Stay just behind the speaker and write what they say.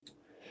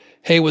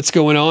Hey, what's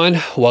going on?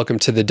 Welcome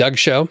to The Doug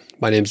Show.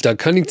 My name is Doug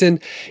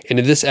Cunnington, and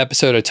in this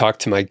episode, I talked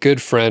to my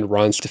good friend,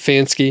 Ron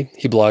Stefanski.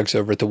 He blogs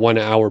over at The 1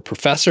 Hour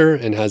Professor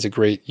and has a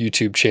great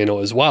YouTube channel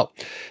as well.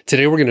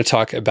 Today, we're going to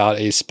talk about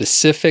a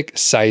specific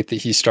site that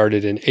he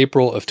started in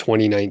April of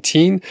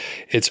 2019.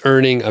 It's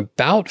earning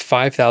about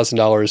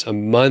 $5,000 a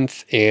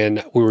month,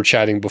 and we were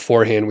chatting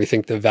beforehand. We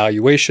think the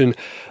valuation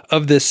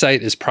of this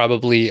site is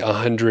probably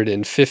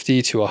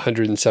 $150,000 to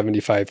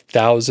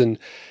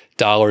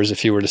 $175,000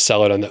 if you were to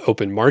sell it on the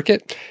open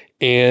market.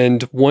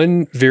 And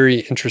one very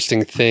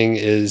interesting thing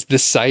is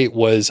this site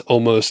was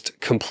almost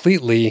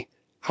completely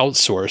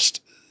outsourced.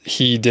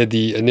 He did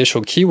the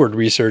initial keyword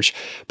research,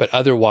 but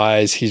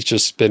otherwise he's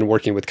just been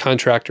working with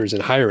contractors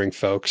and hiring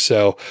folks.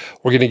 So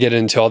we're going to get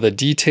into all the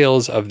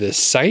details of this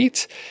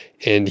site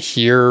and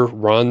hear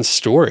Ron's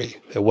story.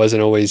 It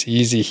wasn't always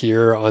easy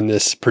here on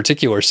this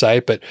particular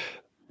site, but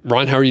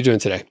Ron, how are you doing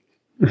today?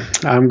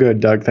 I'm good,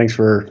 Doug. Thanks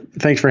for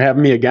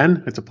having me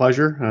again. It's a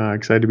pleasure.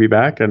 Excited to be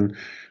back and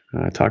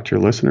talk to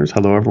your listeners.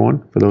 Hello,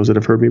 everyone, for those that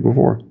have heard me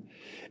before.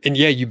 And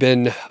yeah, you've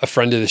been a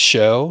friend of the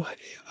show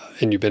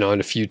and you've been on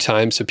a few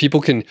times. So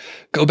people can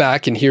go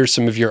back and hear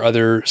some of your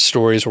other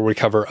stories where we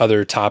cover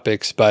other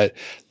topics. But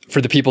for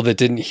the people that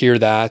didn't hear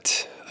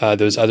that,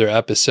 those other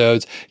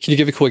episodes, can you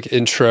give a quick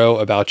intro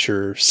about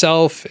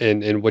yourself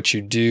and what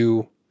you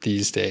do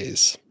these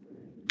days?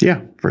 Yeah,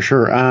 for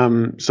sure.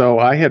 So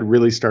I had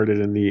really started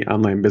in the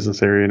online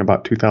business area in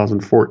about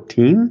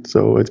 2014.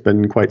 So it's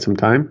been quite some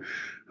time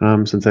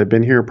since I've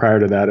been here. Prior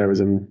to that, I was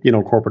in,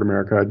 corporate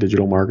America,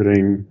 digital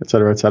marketing, et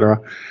cetera, et cetera.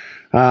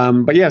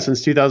 But yeah,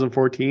 since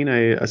 2014, I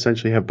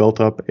essentially have built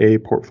up a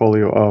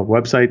portfolio of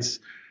websites.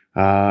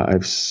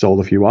 I've sold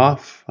a few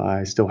off.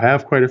 I still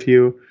have quite a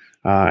few,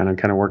 and I'm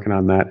kind of working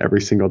on that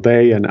every single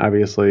day. And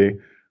obviously,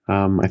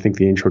 I think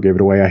the intro gave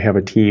it away. I have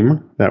a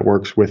team that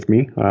works with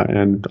me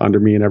and under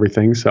me and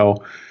everything.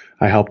 So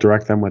I help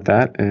direct them with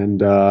that.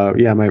 And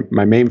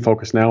my main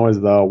focus now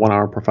is the 1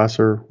 Hour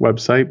Professor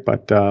website.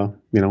 But,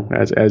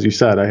 as you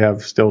said, I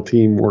have still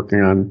team working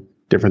on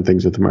different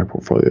things within my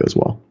portfolio as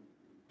well.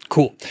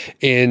 Cool.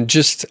 And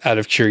just out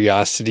of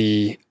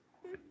curiosity,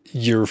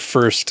 your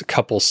first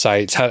couple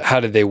sites, how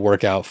did they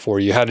work out for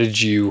you? How did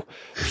you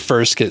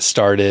first get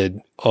started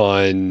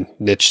on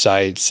niche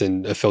sites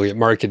and affiliate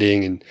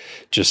marketing and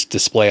just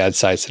display ad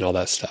sites and all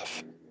that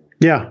stuff?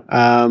 Yeah,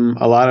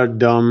 a lot of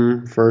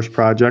dumb first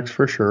projects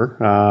for sure.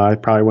 I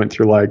probably went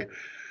through like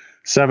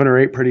 7 or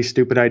 8 pretty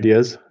stupid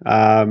ideas.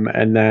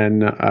 And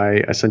then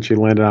I essentially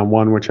landed on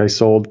one, which I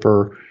sold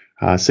for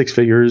 6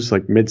 figures,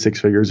 like mid 6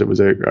 figures. It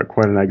was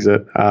quite an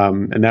exit.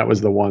 And that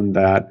was the one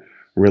that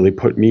really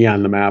put me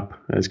on the map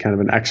as kind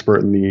of an expert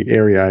in the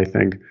area, I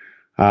think.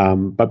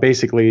 But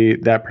basically,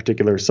 that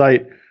particular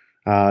site,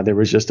 there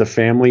was just a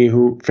family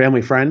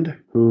friend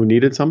who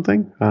needed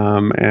something,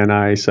 and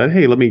I said,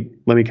 "Hey, let me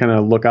kind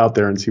of look out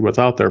there and see what's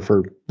out there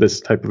for this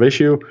type of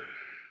issue."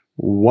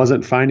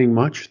 Wasn't finding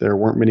much. There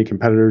weren't many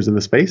competitors in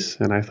the space,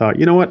 and I thought,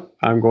 you know what?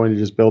 I'm going to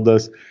just build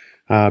this.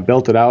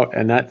 Built it out,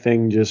 and that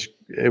thing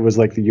it was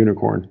like the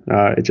unicorn.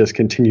 It just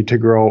continued to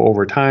grow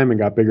over time and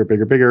got bigger,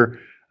 bigger, bigger.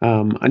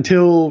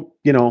 Until,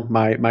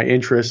 my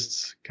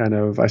interests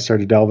I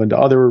started to delve into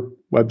other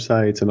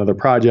websites and other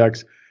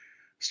projects,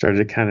 started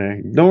to kind of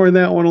ignore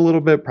that one a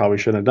little bit. Probably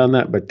shouldn't have done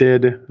that, but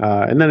did.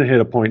 And then it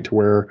hit a point to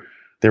where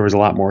there was a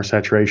lot more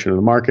saturation in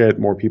the market,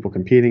 more people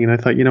competing. And I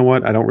thought, you know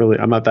what?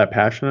 I'm not that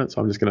passionate,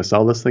 so I'm just going to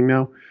sell this thing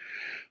now.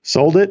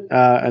 Sold it.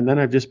 And then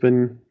I've just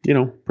been,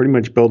 pretty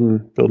much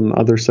building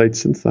other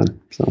sites since then.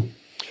 So.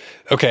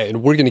 Okay,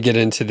 and we're going to get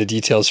into the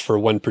details for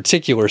one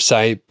particular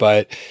site,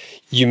 but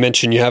you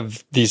mentioned you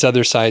have these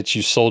other sites,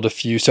 you sold a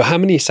few. So how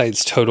many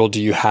sites total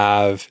do you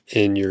have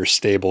in your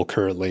stable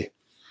currently?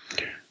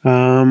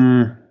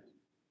 7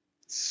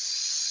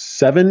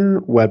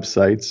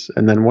 websites.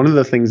 And then one of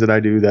the things that I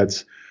do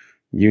that's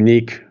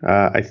unique,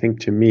 I think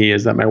to me,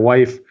 is that my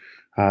wife,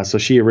 so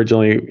she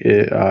originally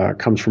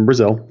comes from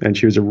Brazil, and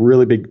she was a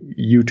really big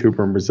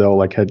YouTuber in Brazil,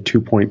 like had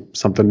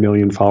 2-point-something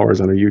million followers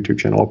on her YouTube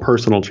channel, a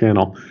personal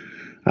channel.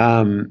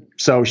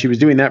 So she was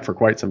doing that for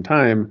quite some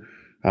time,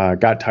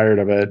 got tired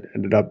of it,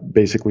 ended up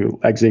basically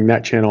exiting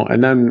that channel.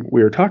 And then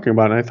we were talking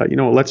about it, and I thought,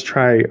 let's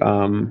try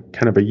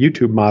kind of a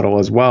YouTube model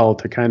as well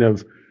to kind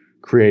of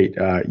create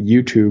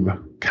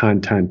YouTube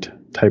content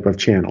type of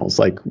channels,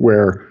 like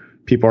where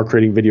people are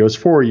creating videos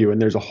for you. And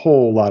there's a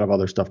whole lot of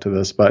other stuff to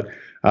this, but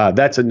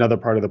that's another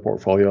part of the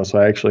portfolio. So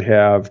I actually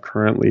have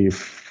currently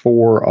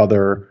 4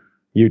 other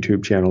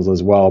YouTube channels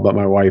as well, but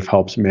my wife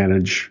helps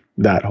manage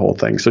that whole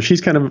thing. So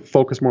she's kind of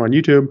focused more on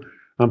YouTube.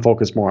 I'm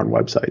focused more on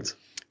websites.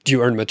 Do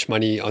you earn much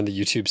money on the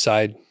YouTube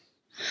side?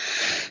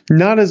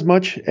 Not as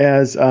much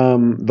as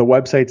the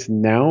websites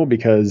now,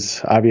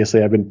 because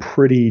obviously I've been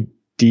pretty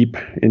deep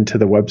into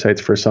the websites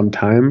for some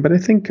time. But I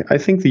think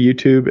the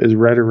YouTube is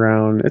right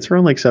around, it's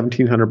around like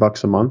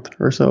 $1,700 a month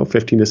or so,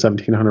 $1,500 to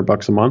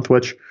 $1,700 a month,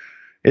 which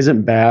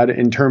isn't bad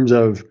in terms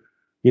of,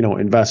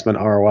 investment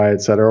ROI,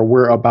 et cetera.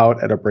 We're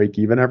about at a break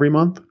even every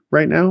month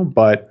right now,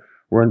 but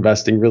we're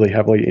investing really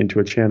heavily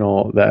into a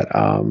channel that,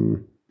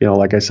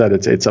 like I said,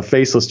 it's a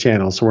faceless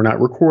channel, so we're not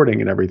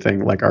recording and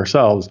everything like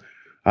ourselves.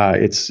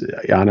 It's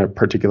on a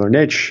particular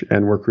niche,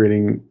 and we're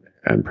creating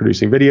and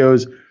producing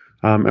videos,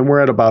 and we're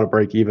at about a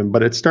break even,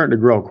 but it's starting to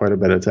grow quite a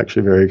bit. It's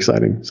actually very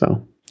exciting.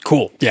 So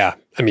cool. Yeah.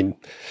 I mean,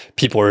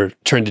 people are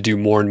trying to do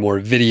more and more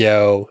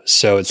video,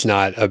 so it's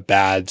not a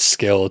bad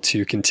skill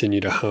to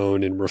continue to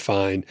hone and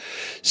refine.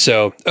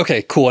 So,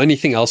 okay, cool.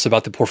 Anything else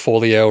about the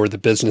portfolio or the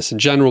business in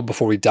general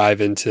before we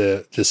dive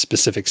into this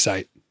specific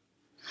site?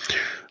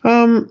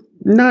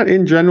 Not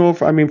in general.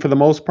 I mean, for the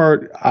most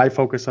part, I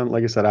focus on,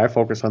 like I said, I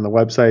focus on the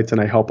websites,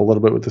 and I help a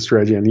little bit with the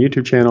strategy on the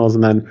YouTube channels.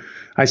 And then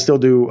I still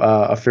do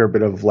a fair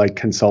bit of like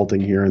consulting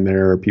here and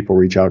there. People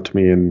reach out to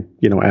me and,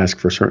 ask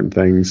for certain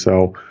things.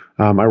 So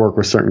I work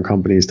with certain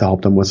companies to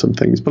help them with some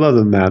things. But other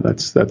than that,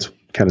 that's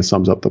kind of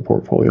sums up the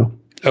portfolio.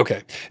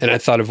 Okay. And I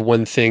thought of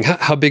one thing.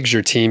 How big's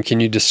your team?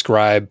 Can you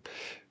describe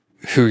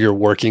who you're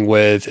working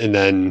with? And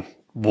then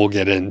we'll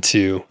get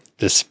into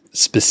this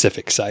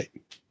specific site.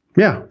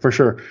 Yeah, for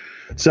sure.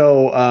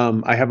 So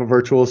I have a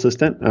virtual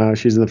assistant.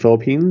 She's in the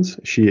Philippines.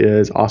 She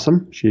is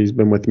awesome. She's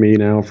been with me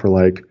now for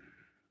I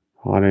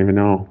don't even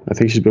know. I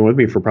think she's been with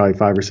me for probably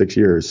 5 or 6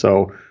 years.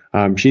 So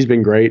she's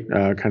been great.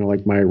 Kind of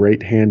like my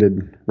right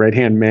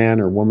hand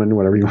man or woman,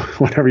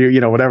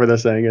 whatever the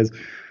saying is.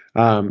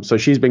 So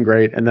she's been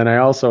great. And then I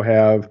also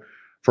have,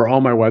 for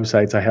all my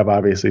websites, I have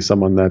obviously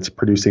someone that's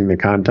producing the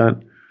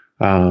content.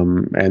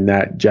 And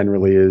that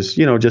generally is,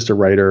 just a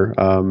writer.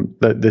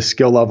 The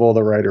skill level of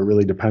the writer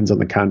really depends on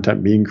the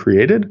content being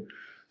created.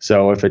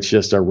 So if it's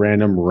just a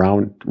random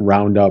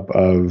roundup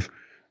of,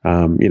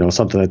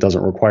 something that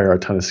doesn't require a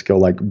ton of skill,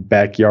 like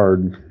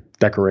backyard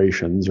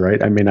decorations,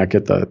 right? I may not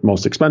get the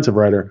most expensive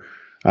writer.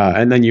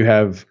 And then you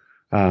have,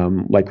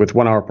 like with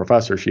 1 Hour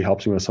Professor, she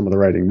helps me with some of the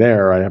writing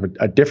there. I have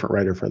a different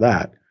writer for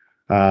that.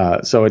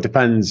 So it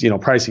depends,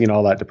 pricing and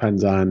all that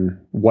depends on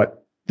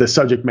what the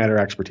subject matter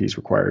expertise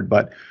required.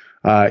 But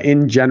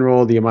in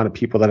general, the amount of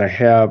people that I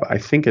have, I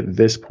think at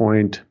this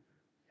point,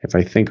 if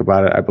I think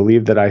about it, I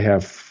believe that I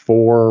have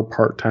 4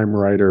 part-time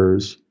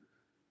writers.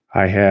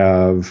 I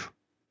have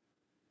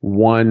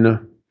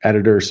 1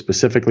 editor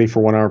specifically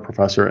for 1 Hour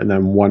Professor, and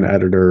then 1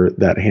 editor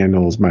that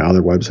handles my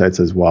other websites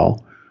as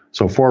well.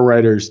 So 4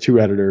 writers, 2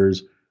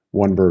 editors,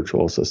 1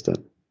 virtual assistant.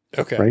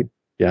 Okay. Right?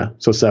 Yeah.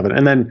 So 7.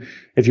 And then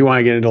if you want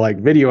to get into like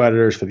video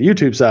editors for the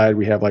YouTube side,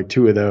 we have like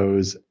 2 of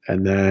those,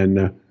 and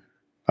then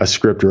a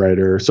script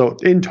writer. So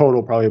in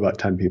total, probably about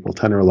 10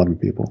 or 11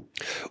 people.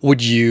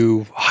 Would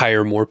you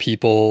hire more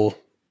people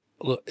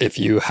if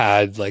you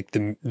had like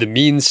the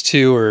means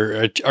to,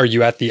 or are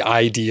you at the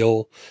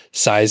ideal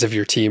size of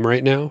your team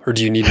right now? Or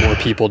do you need more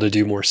people to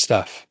do more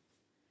stuff?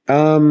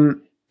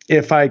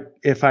 If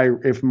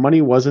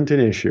money wasn't an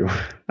issue,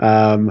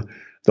 the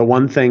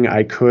one thing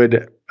I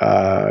could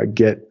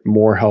get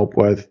more help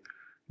with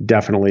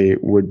definitely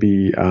would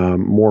be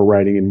more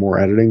writing and more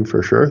editing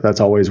for sure.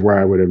 That's always where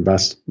I would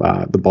invest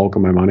the bulk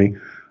of my money,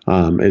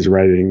 is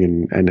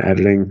writing and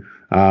editing.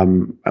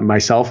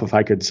 Myself, if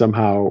I could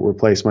somehow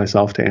replace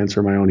myself to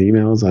answer my own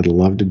emails, I'd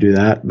love to do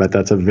that, but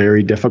that's a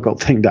very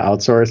difficult thing to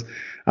outsource.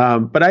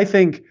 But I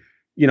think,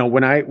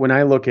 when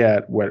I look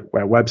at what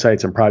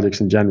websites and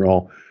projects in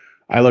general,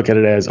 I look at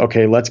it as,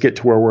 okay, let's get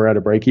to where we're at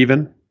a break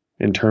even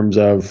in terms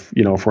of,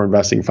 if we're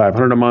investing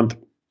 $500 a month,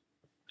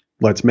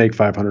 let's make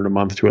 $500 a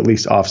month to at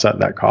least offset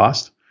that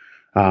cost.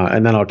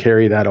 And then I'll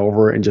carry that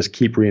over and just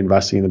keep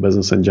reinvesting in the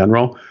business in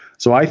general.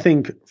 So I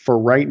think for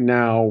right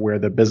now, where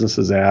the business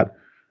is at,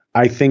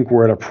 I think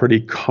we're at a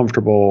pretty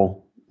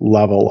comfortable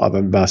level of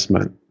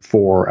investment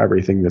for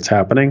everything that's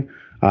happening.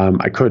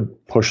 I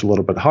could push a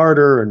little bit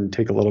harder and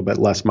take a little bit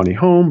less money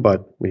home,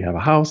 but we have a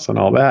house and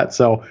all that.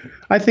 So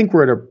I think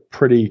we're at a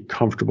pretty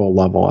comfortable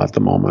level at the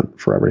moment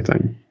for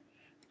everything.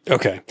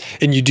 Okay.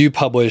 And you do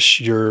publish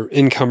your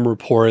income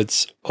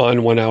reports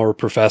on 1 Hour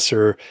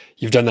Professor.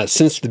 You've done that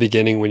since the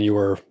beginning when you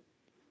were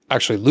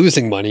actually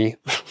losing money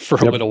for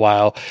a little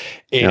while.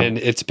 And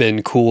it's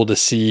been cool to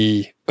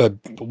see,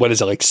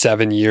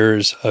 7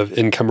 years of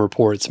income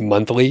reports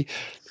monthly,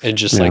 and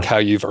just like how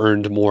you've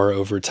earned more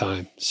over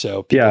time.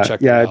 So people check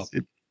that out.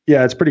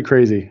 It's pretty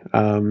crazy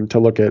to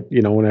look at,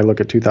 when I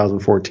look at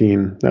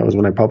 2014, that was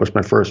when I published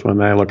my first one.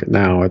 Then I look at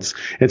now, it's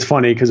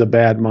funny because a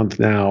bad month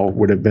now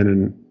would have been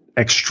an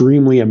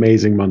extremely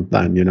amazing month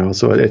then,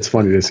 so it's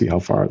funny to see how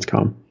far it's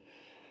come.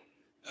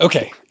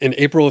 Okay. In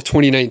April of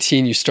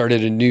 2019, you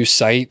started a new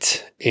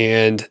site,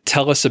 and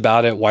tell us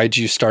about it. Why did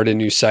you start a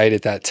new site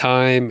at that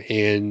time,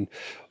 and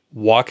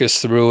walk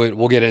us through it?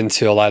 We'll get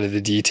into a lot of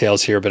the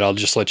details here, but I'll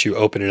just let you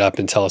open it up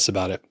and tell us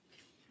about it.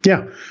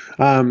 Yeah.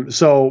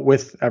 So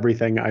with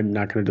everything, I'm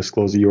not going to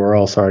disclose the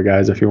URL. Sorry,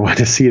 guys, if you want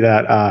to see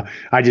that.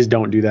 I just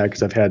don't do that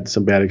because I've had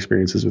some bad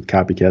experiences with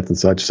copycats and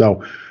such.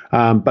 So,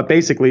 but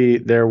basically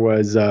there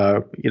was,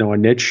 a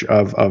niche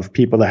of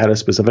people that had a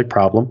specific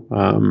problem.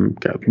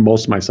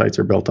 Most of my sites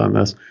are built on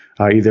this.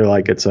 Either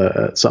like it's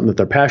something that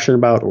they're passionate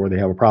about or they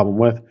have a problem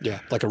with.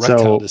 Yeah. Like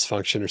erectile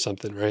dysfunction or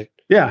something, right?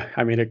 Yeah.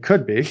 I mean, it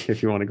could be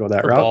if you want to go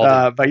that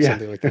route. But yeah.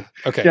 Something like that.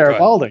 Okay. Yeah. Or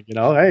balding,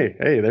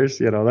 hey, there's,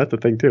 that's a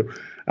thing too.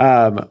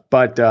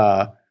 But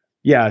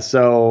Yeah.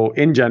 So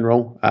in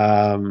general,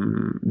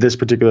 this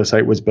particular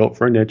site was built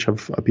for a niche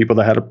of people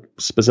that had a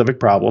specific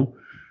problem.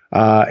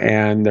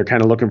 And they're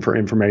kind of looking for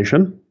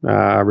information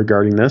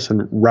regarding this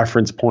and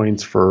reference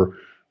points for,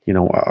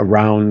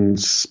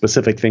 around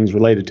specific things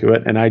related to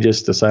it. And I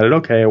just decided,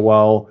 okay,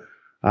 well,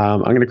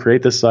 I'm going to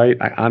create this site.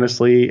 I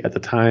honestly, at the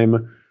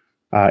time,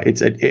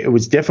 it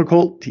was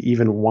difficult to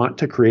even want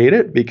to create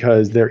it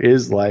because there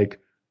is like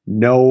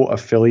no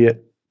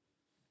affiliate.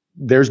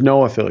 There's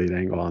no affiliate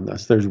angle on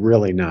this. There's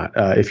really not.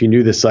 If you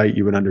knew the site,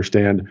 you would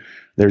understand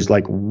there's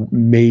like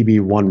maybe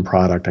one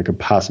product I could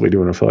possibly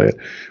do an affiliate,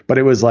 but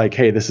it was like,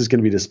 hey, this is going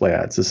to be display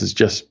ads. This is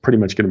just pretty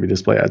much going to be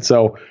display ads.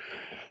 So,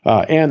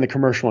 and the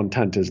commercial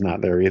intent is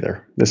not there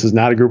either. This is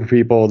not a group of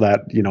people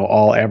that,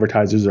 all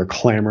advertisers are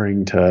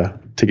clamoring to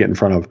get in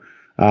front of.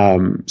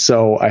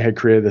 So I had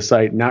created the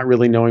site, not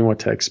really knowing what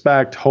to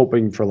expect,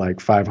 hoping for like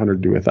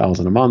 500 to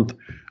 1,000 a month.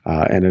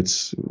 And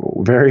it's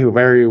very,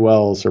 very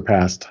well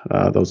surpassed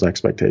those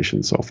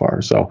expectations so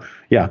far. So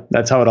yeah,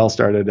 that's how it all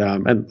started.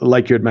 And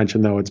like you had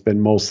mentioned, though, it's been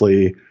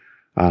mostly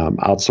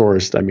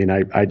outsourced. I mean,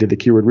 I did the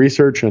keyword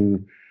research,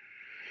 and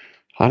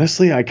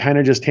honestly, I kind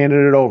of just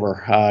handed it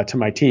over to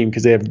my team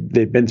because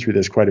they've been through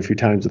this quite a few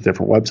times with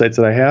different websites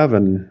that I have,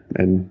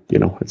 and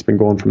it's been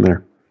going from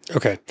there.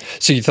 Okay,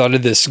 so you thought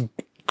of this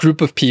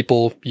group of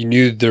people. You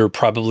knew there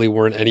probably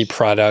weren't any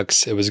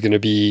products. It was going to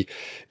be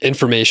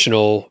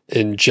informational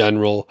in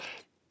general.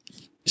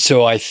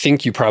 So I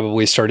think you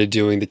probably started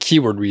doing the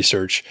keyword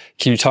research.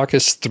 Can you talk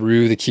us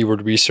through the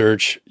keyword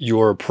research,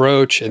 your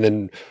approach, and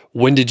then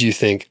when did you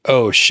think,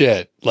 oh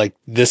shit, like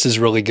this is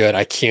really good.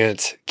 I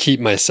can't keep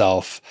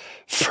myself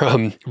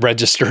from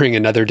registering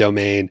another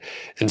domain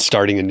and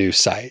starting a new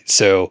site.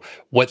 So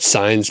what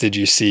signs did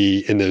you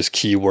see in those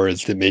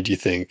keywords that made you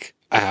think,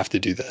 I have to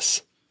do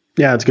this?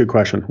 Yeah, that's a good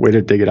question. Way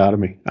to dig it out of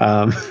me.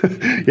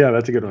 Yeah,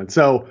 that's a good one.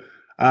 So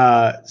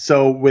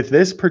with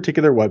this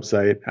particular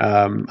website,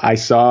 I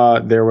saw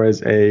there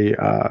was I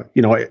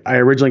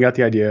originally got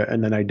the idea,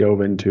 and then I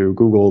dove into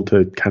Google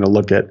to kind of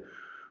look at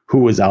who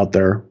was out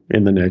there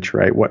in the niche,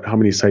 right? How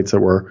many sites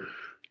there were.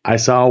 I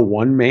saw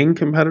one main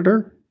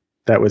competitor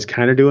that was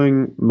kind of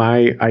doing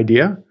my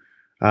idea.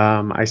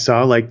 I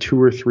saw like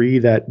 2 or 3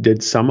 that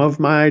did some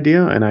of my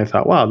idea, and I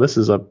thought, wow, this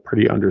is a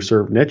pretty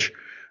underserved niche.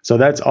 So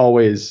that's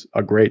always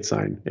a great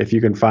sign if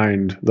you can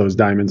find those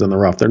diamonds in the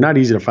rough. They're not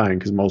easy to find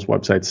because most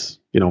websites,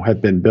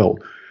 have been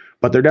built,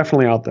 but they're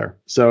definitely out there.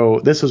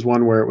 So this is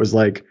one where it was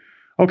like,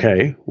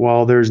 okay,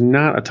 well, there's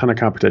not a ton of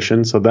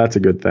competition, so that's a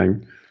good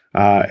thing.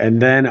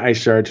 And then I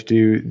started to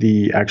do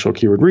the actual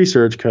keyword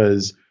research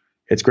because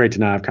it's great to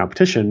not have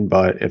competition,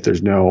 but if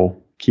there's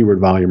no keyword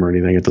volume or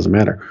anything, it doesn't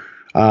matter.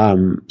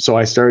 So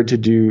I started to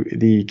do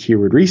the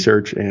keyword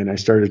research, and I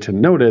started to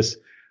notice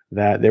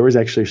that there was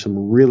actually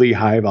some really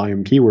high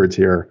volume keywords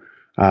here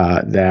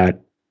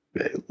that,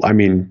 I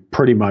mean,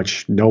 pretty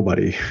much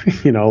nobody,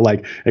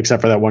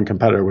 except for that one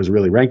competitor was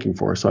really ranking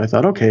for. So I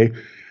thought, okay.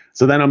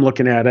 So then I'm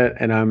looking at it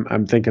and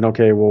I'm thinking,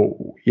 okay, well,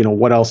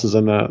 what else is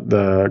in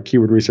the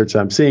keyword research that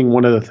I'm seeing?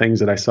 One of the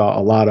things that I saw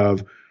a lot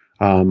of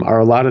are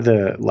a lot of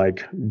the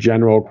like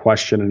general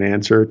question and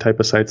answer type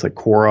of sites like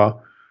Quora.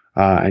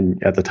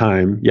 And at the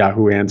time,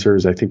 Yahoo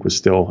Answers, I think, was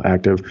still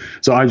active.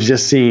 So I was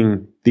just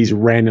seeing these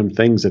random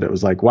things that it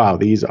was like, wow,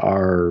 these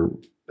are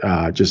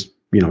just,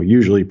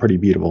 usually pretty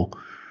beatable.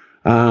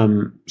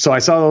 So I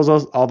saw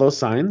all those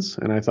signs,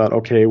 and I thought,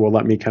 okay, well,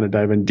 let me kind of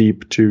dive in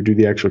deep to do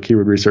the actual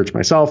keyword research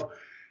myself.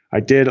 I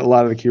did a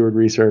lot of the keyword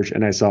research,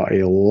 and I saw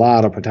a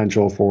lot of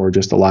potential for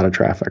just a lot of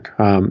traffic.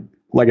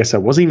 Like I said,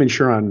 wasn't even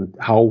sure on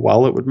how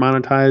well it would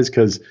monetize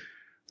because,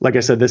 like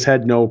I said, this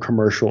had no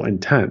commercial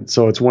intent.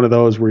 So it's one of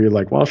those where you're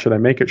like, well, should I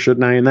make it?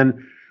 Shouldn't I? And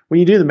then when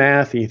you do the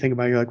math and you think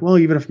about it, you're like, well,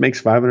 even if it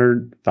makes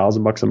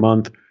 $500,000 a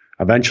month,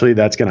 eventually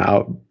that's going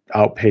to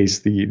outpace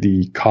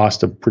the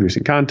cost of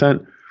producing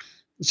content.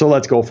 So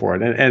let's go for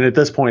it. And at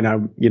this point,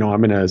 I'm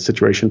in a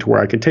situation to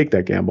where I can take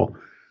that gamble.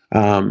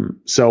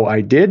 So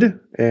I did.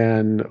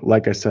 And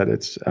like I said,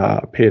 it's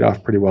paid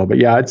off pretty well. But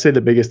yeah, I'd say the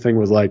biggest thing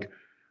was like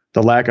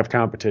the lack of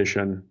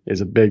competition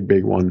is a big,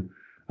 big one.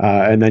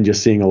 And then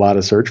just seeing a lot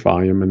of search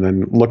volume and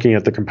then looking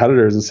at the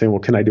competitors and saying, well,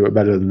 can I do it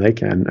better than they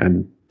can?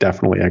 And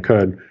definitely I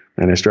could.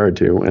 And I started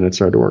to, and it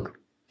started to work.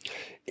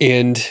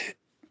 And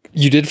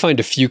you did find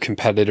a few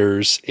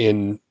competitors.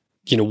 And,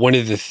 one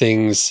of the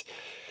things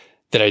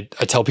that I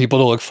tell people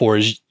to look for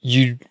is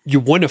you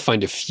want to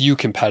find a few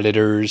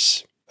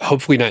competitors,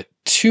 hopefully not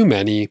too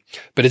many,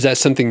 but is that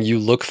something you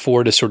look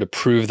for to sort of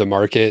prove the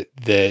market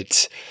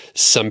that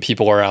some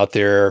people are out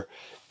there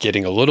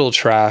getting a little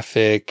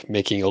traffic,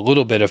 making a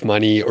little bit of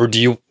money, or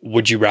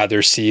would you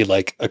rather see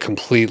like a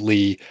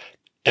completely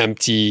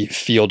empty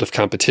field of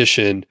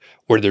competition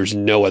where there's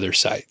no other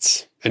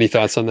sites? Any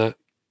thoughts on that?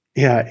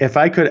 Yeah, if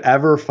I could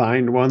ever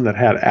find one that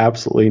had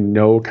absolutely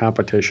no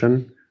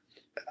competition,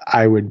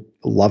 I would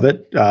love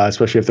it,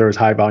 especially if there was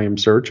high volume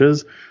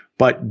searches.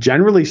 But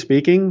generally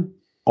speaking,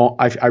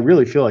 I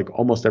really feel like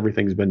almost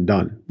everything's been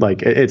done.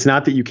 Like it's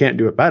not that you can't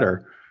do it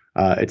better.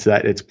 It's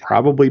that it's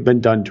probably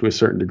been done to a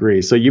certain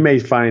degree. So you may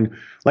find,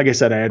 like I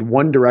said, I had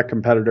one direct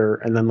competitor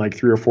and then like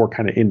 3 or 4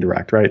 kind of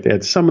indirect, right? They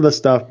had some of the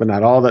stuff, but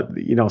not all that,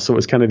 so it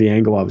was kind of the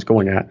angle I was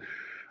going at.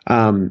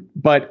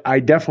 But I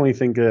definitely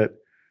think that,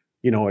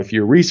 if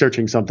you're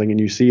researching something and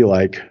you see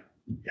like,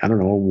 I don't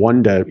know,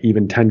 1 to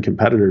even 10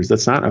 competitors,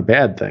 that's not a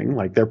bad thing.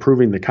 Like they're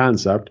proving the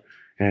concept.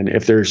 And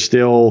if they're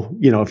still,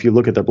 if you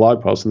look at their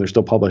blog posts and they're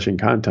still publishing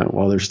content,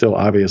 well, they're still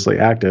obviously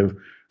active.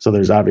 So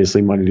there's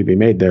obviously money to be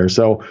made there.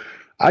 So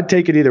I'd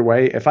take it either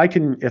way. If I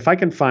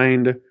can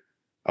find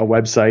a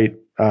website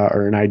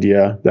or an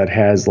idea that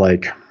has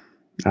like,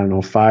 I don't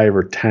know, 5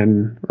 or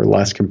 10 or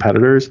less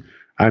competitors,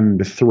 I'm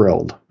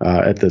thrilled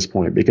at this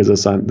point, because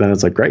then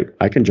it's like, great,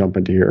 I can jump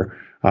into here,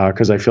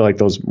 because I feel like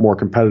those more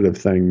competitive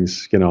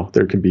things,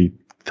 there could be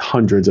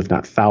hundreds, if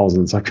not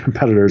thousands, of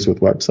competitors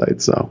with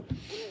websites. So,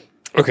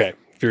 okay.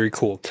 Very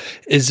cool.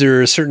 Is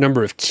there a certain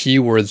number of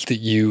keywords that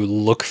you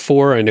look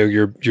for? I know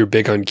you're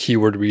big on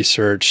keyword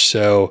research,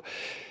 so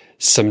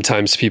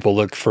sometimes people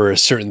look for a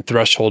certain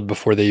threshold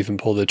before they even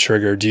pull the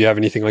trigger. Do you have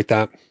anything like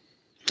that?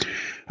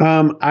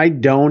 I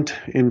don't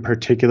in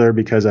particular,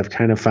 because I've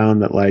kind of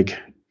found that like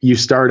you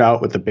start out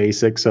with the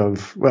basics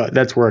of, well,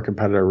 that's where a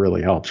competitor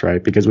really helps,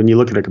 right? Because when you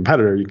look at a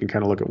competitor, you can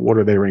kind of look at what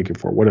are they ranking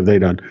for? What have they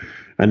done?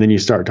 And then you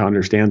start to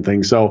understand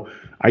things. So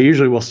I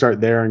usually will start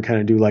there and kind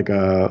of do like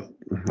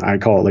I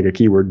call it like a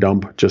keyword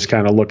dump, just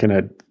kind of looking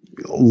at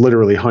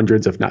literally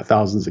hundreds, if not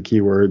thousands of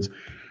keywords,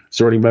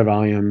 sorting by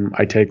volume.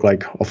 I take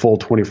like a full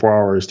 24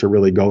 hours to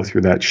really go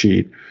through that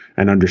sheet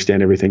and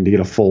understand everything to get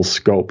a full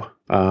scope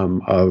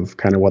of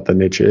kind of what the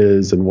niche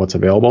is and what's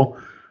available.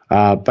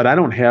 But I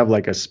don't have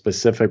like a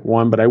specific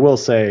one, but I will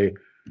say,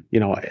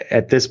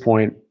 at this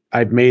point,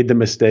 I've made the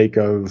mistake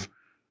of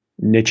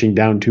niching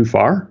down too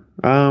far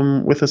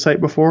with a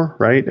site before,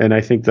 right? And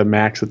I think the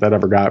max that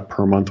ever got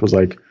per month was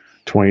like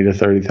 20 to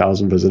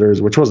 30,000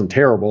 visitors, which wasn't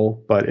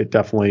terrible, but it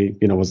definitely,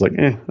 was like,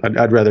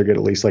 I'd rather get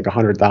at least like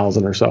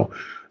 100,000 or so.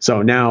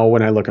 So now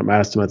when I look at my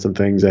estimates and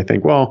things, I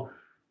think, well,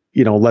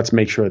 let's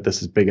make sure that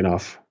this is big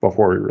enough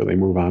before we really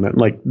move on it.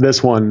 Like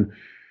this one,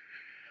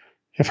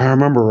 if I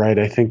remember right,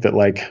 I think that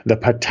like the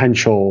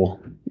potential,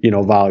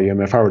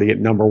 volume, if I were to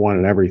get number 1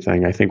 in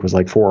everything, I think was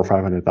like 400,000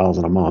 or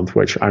 500,000 a month,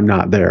 which I'm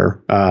not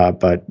there.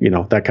 But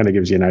that kind of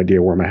gives you an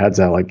idea where my head's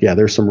at. Like, yeah,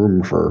 there's some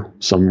room for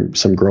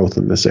some growth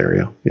in this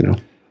area,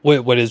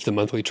 What is the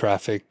monthly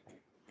traffic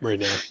right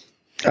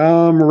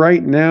now?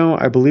 Right now,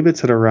 I believe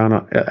it's at around,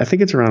 I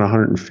think it's around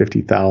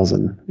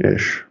 150,000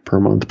 ish per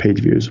month, page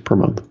views per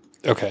month.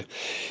 Okay.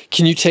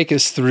 Can you take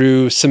us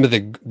through some of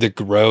the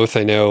growth?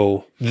 I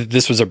know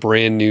this was a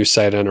brand new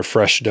site on a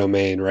fresh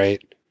domain, right?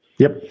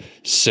 Yep.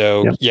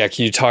 So yeah,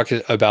 can you talk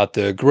about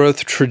the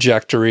growth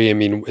trajectory? I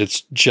mean,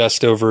 it's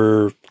just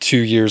over 2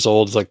 years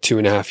old. It's like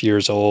 2.5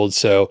 years old.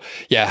 So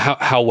yeah,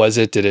 how was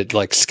it? Did it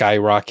like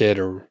skyrocket,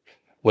 or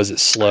was it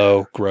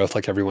slow growth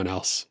like everyone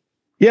else?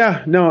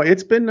 Yeah, no,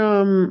 it's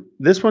been,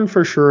 this one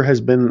for sure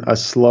has been a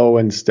slow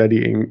and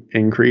steady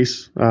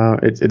increase.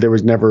 There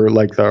was never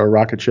like the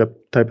rocket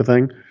ship type of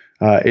thing.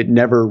 It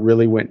never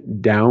really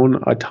went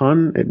down a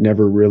ton. It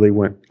never really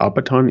went up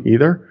a ton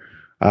either.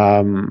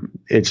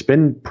 It's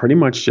been pretty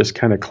much just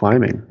kind of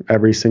climbing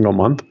every single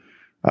month,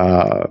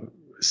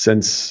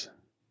 since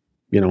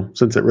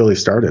it really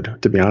started,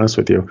 to be honest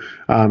with you.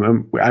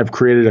 And I've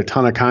created a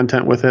ton of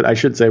content with it. I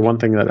should say one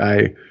thing that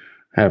I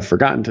have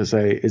forgotten to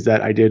say is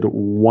that I did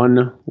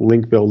one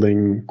link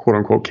building quote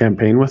unquote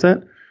campaign with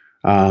it.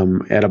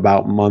 At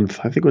about I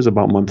think it was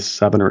about month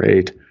 7 or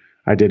 8.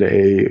 I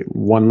did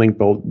one link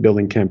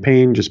building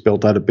campaign, just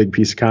built out a big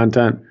piece of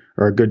content,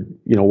 or a good,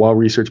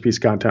 well-researched piece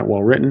of content,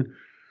 well-written,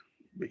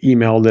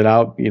 emailed it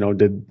out,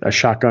 did a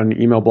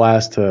shotgun email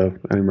blast to,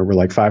 I remember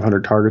like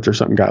 500 targets or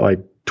something, got like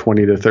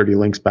 20 to 30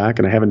 links back,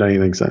 and I haven't done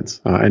anything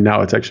since. And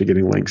now it's actually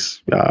getting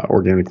links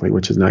organically,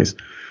 which is nice.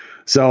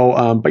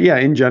 So, but yeah,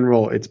 in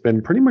general, it's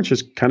been pretty much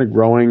just kind of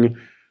growing.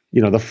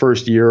 The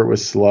first year it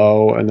was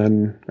slow, and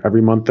then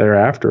every month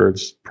thereafter,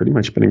 it's pretty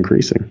much been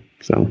increasing.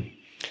 So,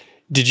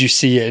 did you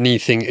see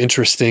anything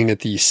interesting at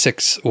the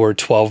 6 or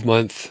 12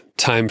 month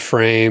time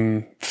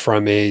frame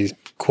from a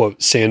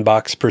quote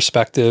sandbox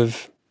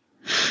perspective?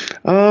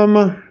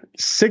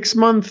 6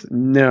 month,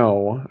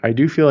 no. I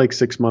do feel like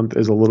 6 month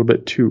is a little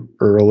bit too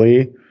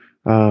early.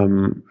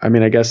 I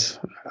mean, I guess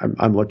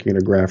I'm looking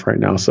at a graph right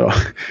now. So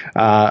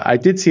I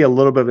did see a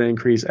little bit of an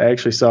increase. I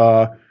actually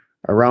saw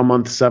around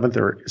month 7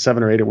 or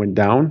 8, it went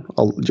down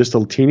just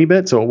a teeny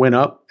bit. So it went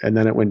up and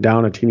then it went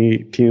down a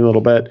teeny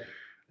little bit,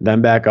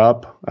 then back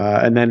up.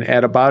 And then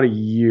at about a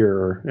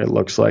year, it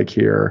looks like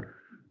here,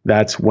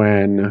 that's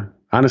when,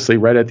 honestly,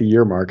 right at the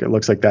year mark, it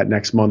looks like that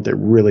next month, it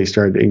really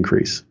started to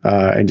increase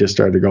and just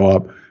started to go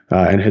up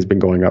and has been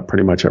going up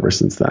pretty much ever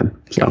since then.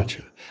 So.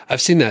 Gotcha.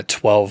 I've seen that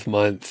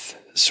 12-month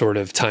sort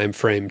of time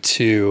frame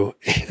too.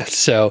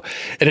 So,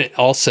 and it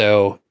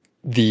also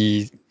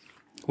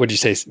what'd you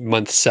say,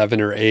 month 7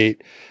 or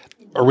 8,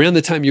 around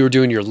the time you were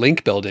doing your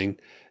link building,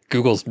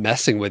 Google's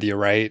messing with you,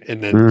 right?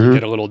 And then you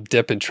get a little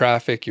dip in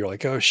traffic. You're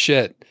like, oh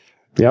shit.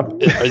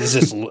 Yep.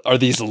 Are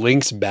these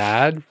links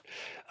bad?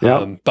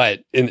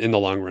 But in the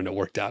long run, it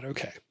worked out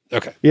okay.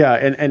 Okay. Yeah,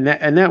 and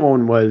that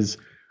one was,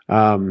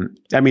 I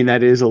mean,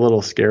 that is a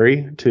little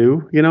scary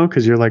too,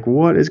 because you're like,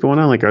 what is going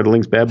on? Like, are the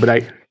links bad?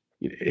 But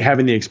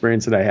having the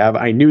experience that I have,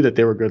 I knew that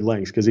they were good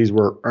links because these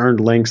were earned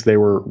links. They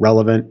were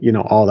relevant,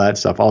 all that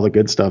stuff, all the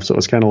good stuff. So it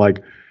was kind of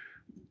like,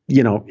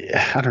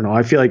 I don't know.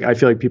 I feel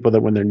like people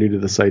that when they're new to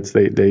the sites,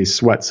 they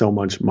sweat so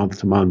much month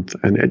to month,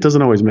 and it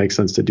doesn't always make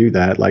sense to do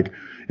that. Like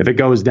if it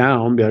goes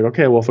down, be like,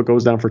 okay, well, if it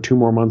goes down for 2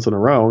 more months in a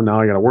row, now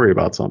I got to worry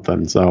about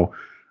something. So,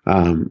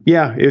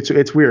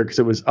 it's weird because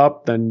it was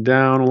up, then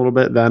down a little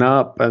bit, then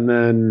up, and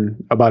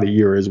then about a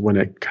year is when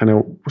it kind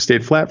of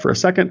stayed flat for a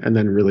second, and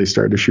then really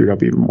started to shoot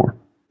up even more.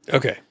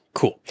 Okay,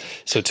 cool.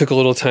 So it took a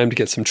little time to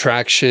get some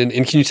traction.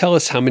 And can you tell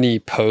us how many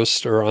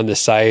posts are on the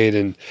site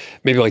and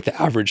maybe like the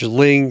average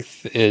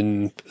length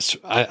and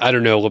I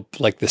don't know,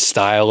 like the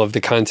style of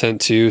the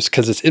content too?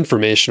 Because it's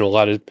informational. A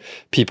lot of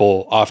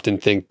people often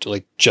think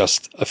like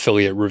just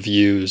affiliate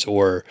reviews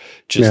or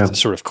just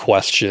sort of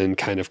question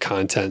kind of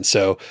content.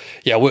 So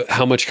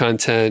how much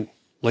content,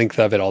 length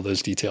of it, all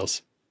those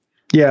details.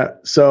 Yeah.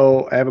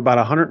 So I have about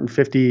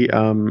 150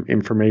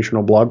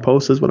 informational blog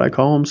posts is what I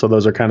call them. So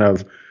those are kind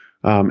of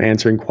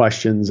answering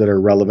questions that are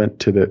relevant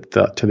to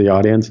the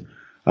audience.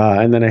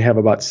 And then I have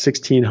about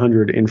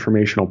 1,600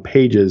 informational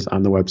pages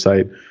on the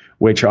website,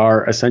 which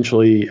are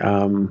essentially,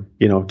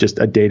 just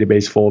a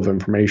database full of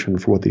information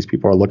for what these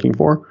people are looking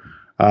for.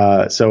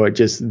 So it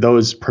just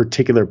those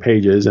particular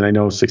pages, and I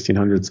know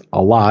 1,600 is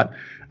a lot,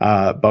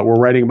 but we're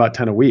writing about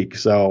 10 a week.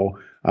 So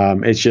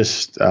it's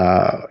just,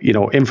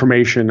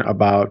 information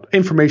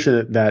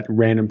that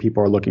random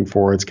people are looking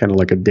for. It's kind of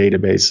like a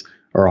database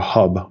or a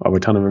hub of a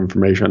ton of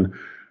information.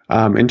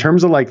 In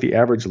terms of like the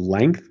average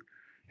length,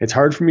 it's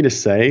hard for me to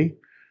say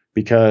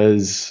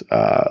because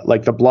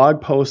like the blog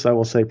posts, I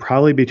will say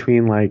probably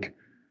between like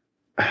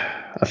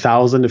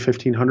 1,000 to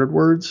 1,500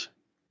 words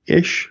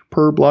ish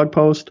per blog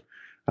post.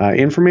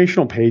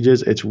 Informational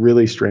pages, it's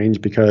really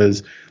strange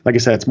because, like I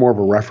said, it's more of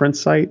a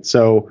reference site.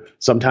 So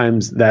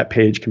sometimes that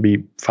page can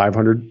be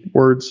 500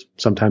 words.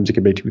 Sometimes it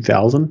can be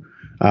 2,000.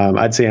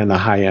 I'd say on the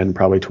high end,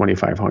 probably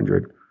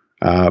 2,500.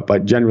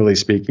 But generally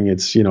speaking,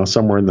 it's,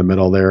 somewhere in the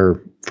middle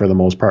there for the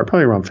most part,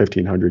 probably around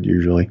 1,500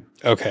 usually.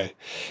 Okay.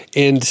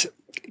 And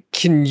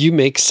can you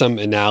make some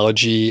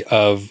analogy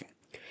of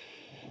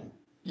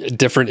a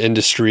different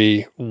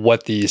industry,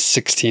 what these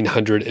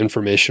 1,600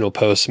 informational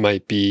posts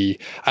might be?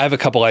 I have a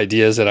couple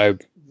ideas that I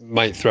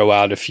might throw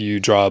out if you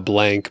draw a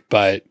blank,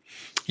 but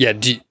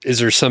is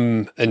there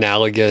some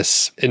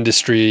analogous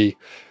industry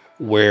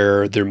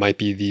where there might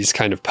be these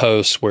kind of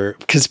posts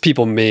because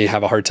people may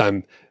have a hard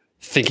time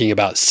thinking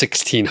about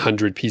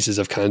 1,600 pieces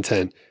of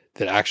content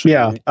that actually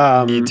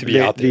need to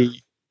be out there.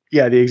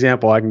 The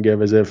example I can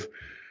give is if,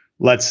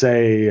 let's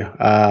say,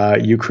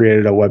 you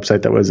created a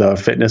website that was a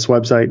fitness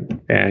website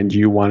and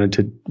you wanted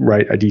to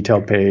write a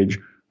detailed page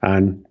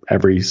on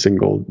every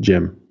single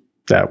gym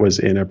that was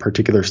in a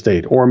particular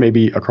state or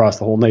maybe across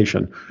the whole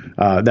nation.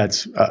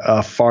 That's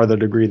a farther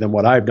degree than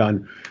what I've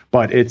done,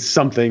 but it's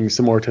something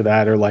similar to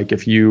that. Or like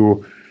if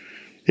you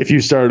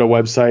started a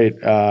website,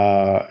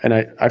 and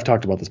I've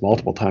talked about this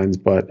multiple times,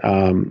 but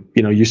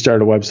you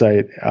started a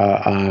website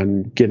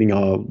on getting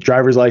a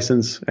driver's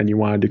license, and you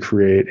wanted to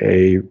create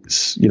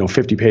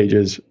 50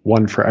 pages,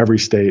 one for every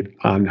state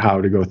on how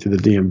to go through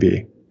the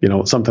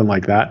DMV, something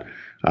like that.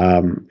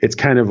 It's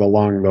kind of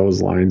along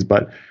those lines,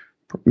 but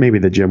maybe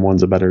the gym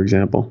one's a better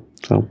example.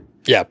 So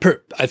yeah,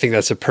 I think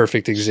that's a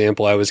perfect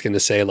example. I was going to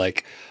say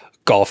like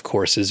golf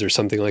courses or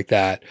something like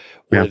that,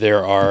 where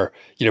there are,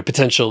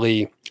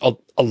 potentially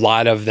a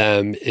lot of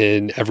them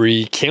in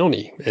every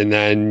county. And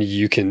then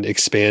you can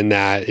expand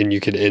that and you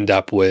can end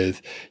up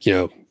with,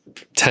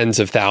 tens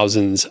of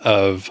thousands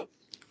of,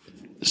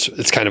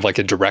 it's kind of like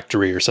a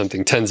directory or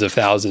something, tens of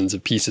thousands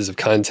of pieces of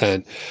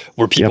content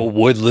where people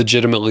would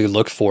legitimately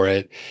look for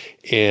it.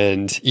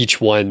 And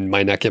each one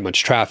might not get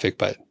much traffic,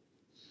 but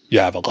you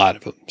have a lot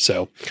of them.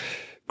 So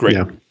great.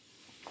 Yeah.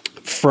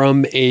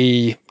 From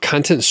a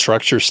content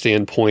structure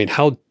standpoint,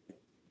 how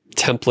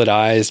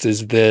templatized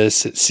is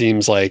this? It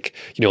seems like,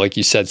 like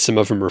you said, some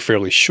of them are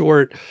fairly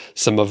short,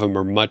 some of them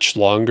are much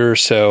longer.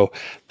 So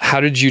how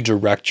did you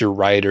direct your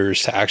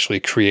writers to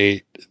actually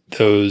create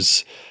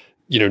those,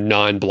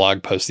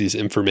 non-blog posts, these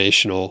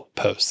informational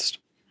posts?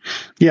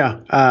 Yeah.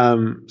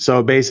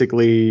 So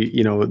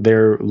basically,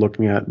 they're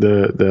looking at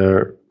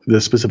the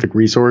specific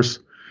resource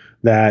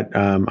that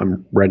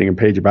I'm writing a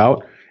page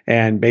about.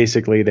 And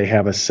basically, they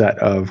have a set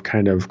of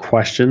kind of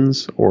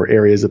questions or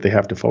areas that they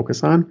have to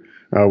focus on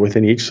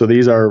within each. So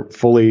these are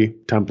fully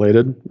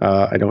templated.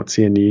 I don't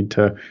see a need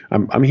to.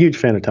 I'm a huge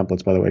fan of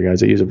templates, by the way,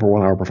 guys. I use them for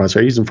 1 Hour Professor.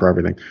 I use them for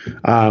everything.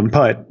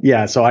 But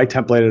yeah, so I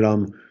templated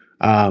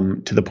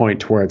them to the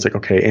point to where it's like,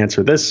 okay,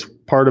 answer this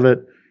part of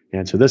it,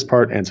 answer this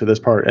part,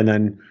 and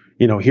then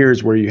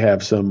here's where you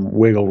have some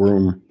wiggle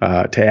room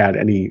to add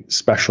any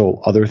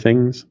special other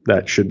things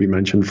that should be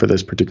mentioned for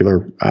this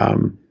particular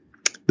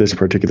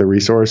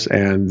resource,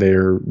 and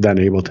they're then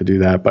able to do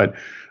that. But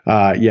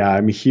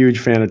I'm a huge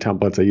fan of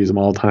templates. I use them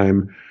all the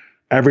time.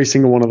 every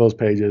single one of those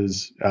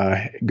pages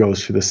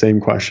goes through the same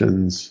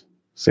questions,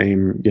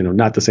 same,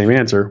 not the same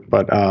answer,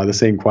 but the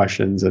same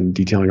questions and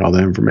detailing all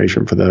the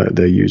information for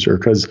the user.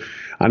 Because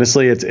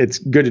honestly, it's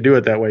good to do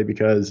it that way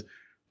because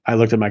I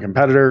looked at my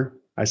competitor,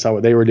 I saw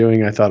what they were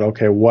doing. I thought,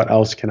 okay, what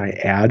else can I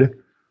add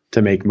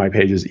to make my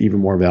pages even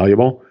more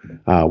valuable?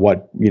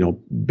 What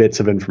bits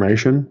of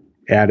information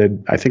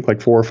added, I think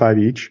like 4 or 5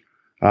 each,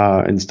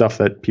 and stuff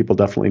that people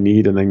definitely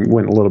need, and then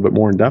went a little bit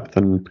more in depth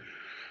and,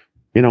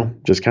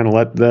 just kind of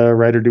let the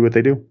writer do what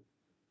they do.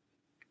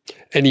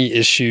 Any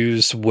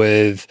issues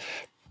with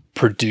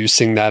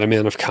producing that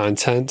amount of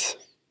content?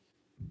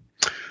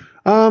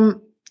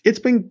 It's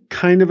been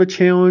kind of a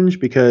challenge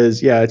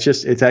because,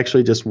 it's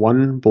actually just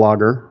one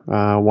blogger,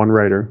 one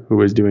writer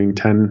who is doing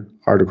 10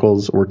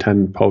 articles or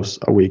 10 posts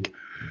a week.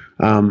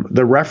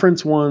 The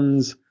reference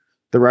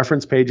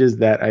pages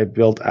that I've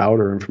built out,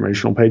 or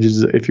informational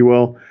pages, if you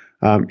will,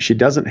 she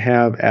doesn't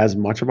have as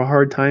much of a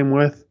hard time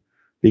with,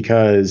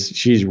 because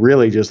she's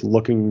really just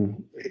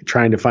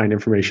trying to find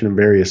information in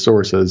various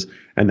sources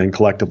and then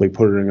collectively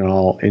putting it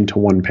all into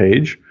one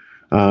page.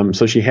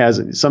 So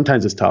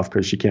sometimes it's tough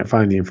because she can't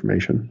find the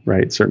information,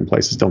 right? Certain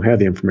places don't have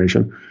the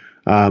information.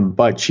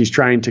 But she's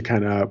trying to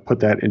kind of put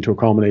that into a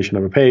culmination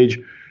of a page.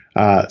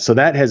 So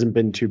that hasn't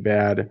been too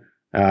bad.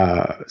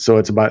 So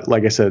it's about,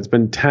 like I said, it's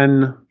been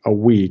 10 a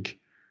week.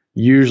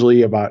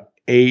 Usually about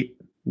 8,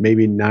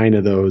 maybe 9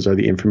 of those are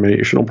the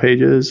informational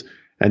pages.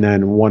 And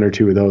then 1 or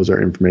 2 of those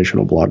are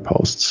informational blog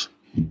posts.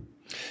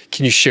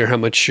 Can you share how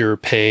much you're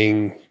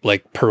paying,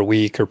 like per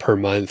week or per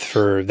month,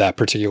 for that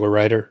particular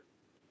writer?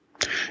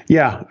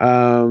 Yeah.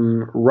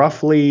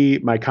 Roughly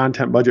my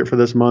content budget for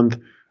this month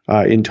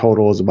in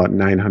total is about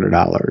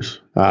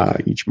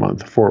 $900 each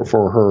month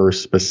for her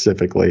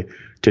specifically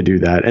to do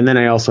that. And then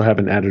I also have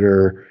an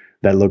editor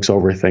that looks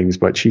over things,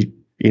 but she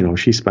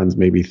spends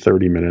maybe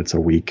 30 minutes a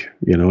week.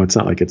 It's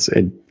not like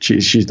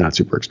she's not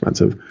super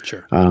expensive.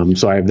 Sure.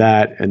 So I have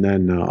that. And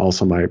then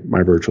also my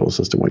virtual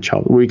assistant, which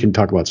we can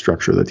talk about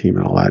structure of the team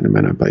and all that in a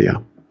minute, but yeah.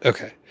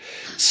 Okay.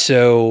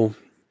 So,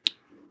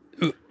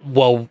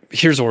 well,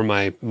 here's where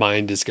my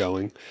mind is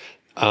going.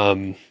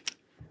 Do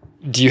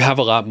you have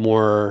a lot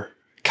more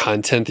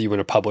content that you want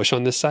to publish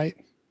on this site?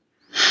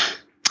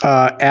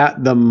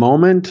 At the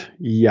moment,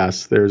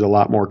 yes, there's a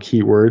lot more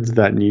keywords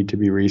that need to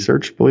be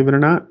researched, believe it or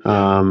not.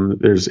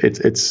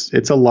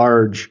 It's a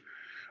large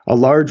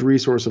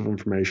resource of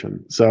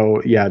information.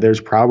 So yeah,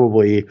 there's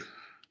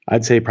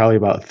I'd say probably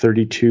about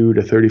 32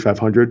 to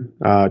 3,500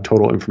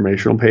 total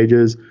informational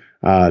pages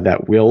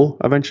that will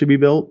eventually be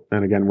built.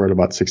 And again, we're at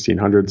about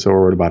 1,600, so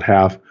we're at about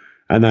half.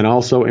 And then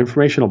also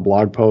informational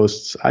blog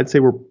posts, I'd say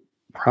we're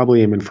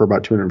probably aiming for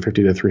about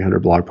 250 to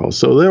 300 blog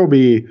posts. So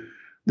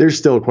there's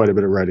still quite a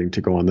bit of writing to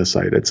go on this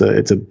site. It's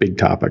a big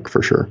topic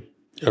for sure.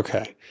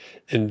 Okay.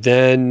 And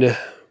then,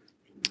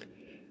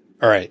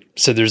 all right.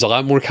 So there's a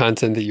lot more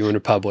content that you want to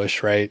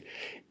publish, right?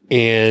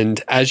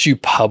 And as you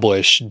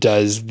publish,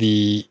 does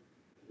the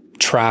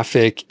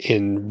traffic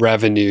and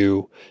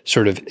revenue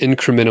sort of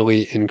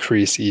incrementally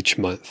increase each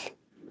month?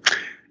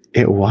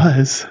 It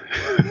was.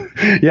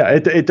 Yeah,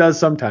 it does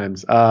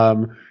sometimes.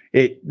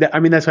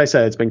 That's why I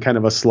said it's been kind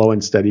of a slow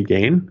and steady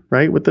gain,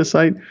 right, with this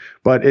site.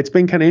 But it's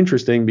been kind of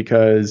interesting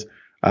because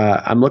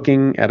I'm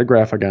looking at a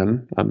graph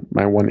again on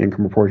my one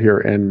income report here.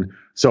 And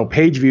so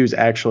page views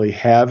actually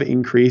have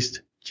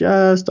increased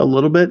just a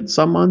little bit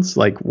some months,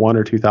 like 1,000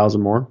 or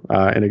 2,000 more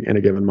in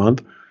a given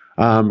month.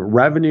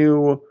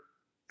 Revenue,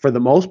 for the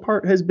most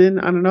part, has been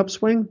on an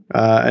upswing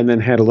and then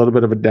had a little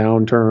bit of a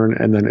downturn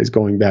and then is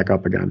going back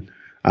up again.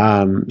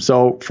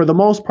 So for the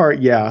most part,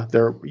 yeah,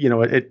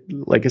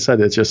 like I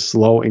said, it's just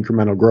slow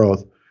incremental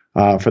growth.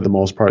 For the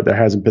most part, there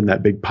hasn't been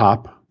that big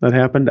pop that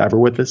happened ever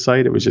with this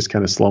site. It was just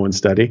kind of slow and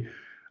steady.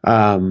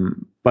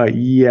 But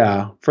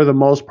yeah, for the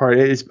most part,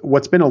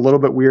 what's been a little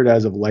bit weird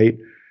as of late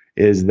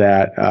is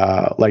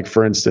that, like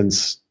for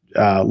instance,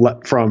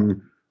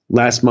 from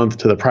last month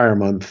to the prior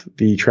month,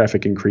 the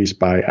traffic increased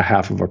by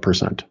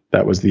 0.5%.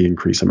 That was the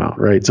increase amount,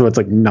 right? So it's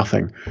like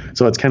nothing.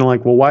 So it's kind of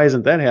like, well, why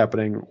isn't that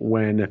happening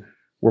when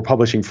we're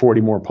publishing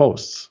 40 more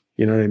posts?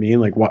 You know what I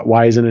mean? Like,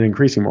 why isn't it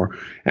increasing more?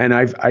 And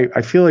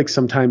I feel like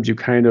sometimes you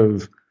kind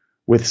of,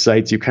 with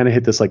sites, you kind of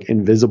hit this like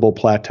invisible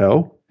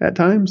plateau at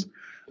times.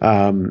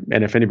 And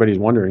if anybody's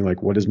wondering,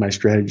 like, what is my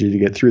strategy to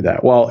get through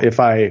that? Well, if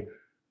I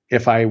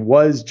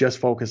was just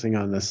focusing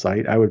on this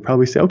site, I would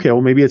probably say, okay,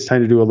 well, maybe it's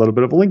time to do a little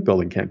bit of a link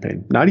building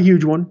campaign. Not a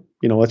huge one.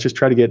 Let's just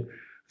try to get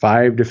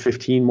 5 to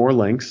 15 more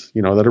links,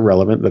 that are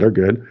relevant, that are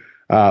good.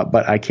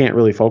 But I can't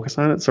really focus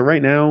on it. So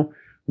right now,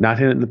 not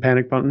hitting the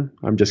panic button.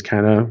 I'm just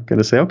kind of going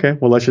to say, okay,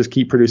 well, let's just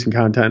keep producing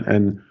content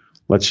and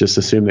let's just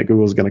assume that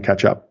Google's going to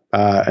catch up.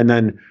 And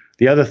then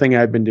the other thing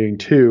I've been doing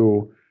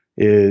too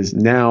is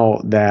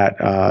now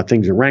that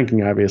things are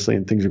ranking, obviously,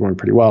 and things are going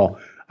pretty well,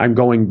 I'm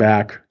going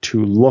back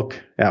to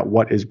look at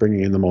what is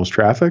bringing in the most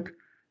traffic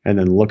and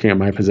then looking at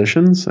my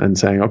positions and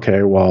saying,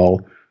 okay,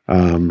 well,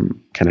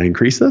 can I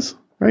increase this?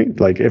 Right?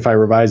 Like if I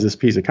revise this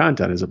piece of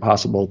content, is it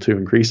possible to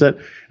increase it?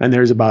 And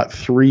there's about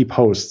 3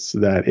 posts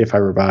that if I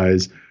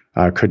revise,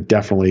 could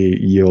definitely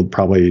yield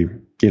probably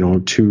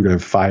 2 to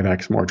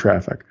 5x more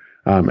traffic.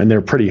 And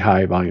they're pretty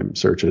high volume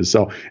searches.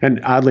 So, and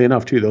oddly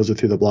enough too, those are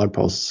through the blog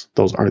posts.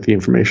 Those aren't the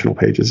informational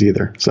pages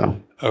either. So,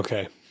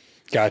 okay.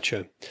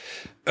 Gotcha.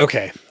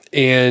 Okay.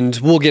 And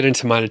we'll get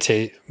into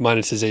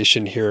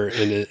monetization here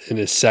in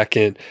a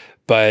second.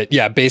 But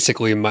yeah,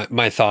 basically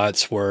my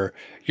thoughts were,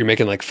 you're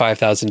making like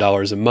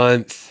 $5,000 a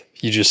month.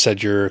 You just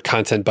said your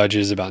content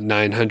budget is about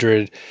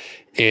 900,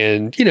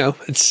 and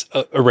it's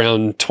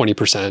around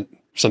 20%,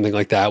 something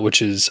like that,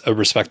 which is a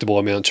respectable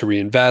amount to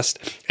reinvest.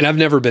 And I've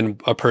never been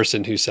a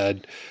person who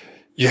said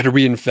you had to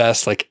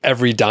reinvest like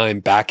every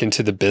dime back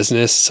into the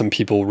business. Some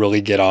people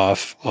really get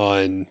off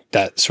on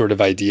that sort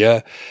of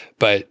idea,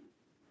 but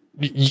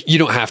you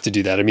don't have to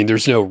do that. I mean,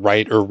 there's no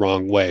right or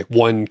wrong way.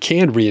 One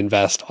can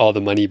reinvest all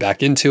the money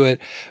back into it,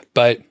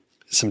 but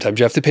sometimes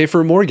you have to pay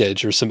for a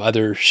mortgage or some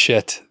other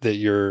shit that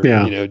you're,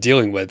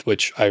 dealing with,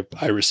 which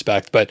I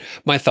respect. But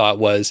my thought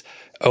was,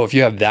 if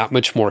you have that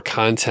much more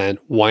content,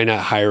 why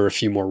not hire a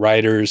few more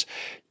writers?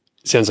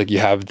 It sounds like you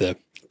have the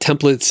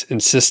templates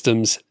and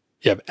systems,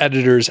 you have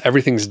editors,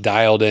 everything's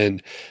dialed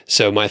in.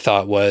 So my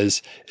thought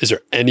was, is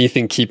there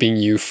anything keeping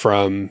you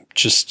from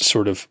just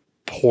sort of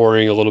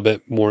pouring a little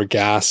bit more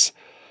gas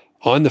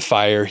on the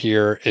fire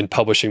here and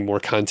publishing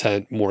more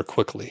content more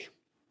quickly?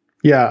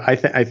 Yeah,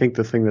 I think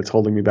the thing that's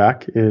holding me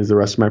back is the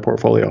rest of my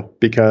portfolio,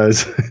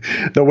 because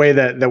the way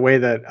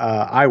that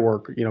I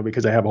work,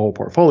 because I have a whole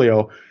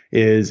portfolio,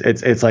 is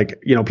it's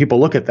like, people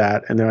look at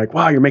that and they're like,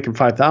 wow, you're making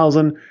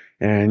 5,000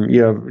 and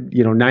you have,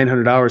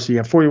 $900, so you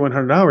have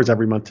 $4,100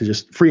 every month to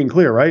just free and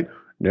clear, right?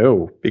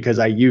 No, because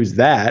I use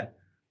that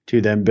to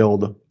then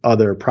build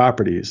other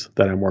properties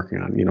that I'm working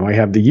on. I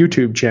have the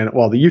YouTube channel.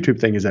 Well, the YouTube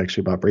thing is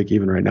actually about break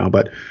even right now,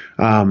 but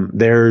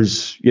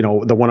there's,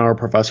 the 1 Hour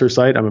Professor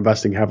site I'm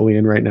investing heavily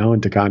in right now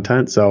into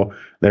content. So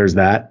there's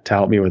that to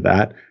help me with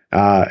that.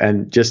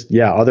 And just,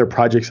 other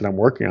projects that I'm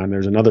working on.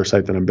 There's another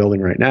site that I'm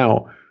building right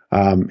now.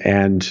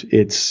 And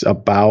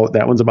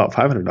that one's about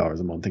 $500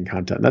 a month in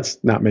content.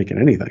 That's not making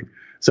anything.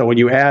 So when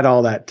you add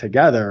all that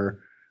together,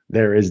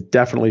 there is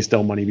definitely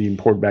still money being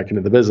poured back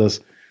into the business.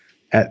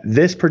 At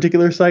this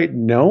particular site,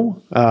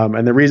 no.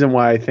 And the reason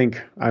why I think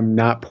I'm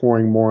not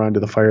pouring more onto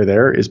the fire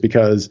there is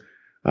because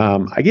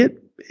I get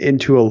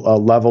into a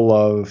level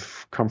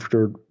of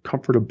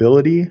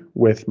comfortability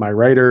with my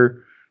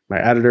writer, my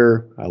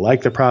editor. I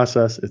like the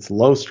process. It's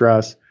low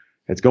stress.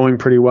 It's going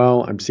pretty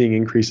well. I'm seeing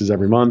increases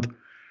every month.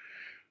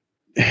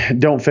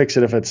 Don't fix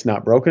it if it's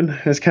not broken,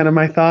 is kind of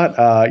my thought.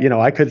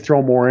 I could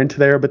throw more into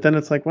there, but then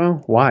it's like,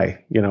 well,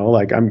 why?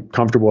 I'm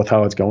comfortable with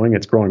how it's going.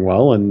 It's growing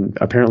well, and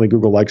apparently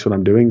Google likes what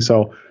I'm doing.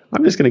 So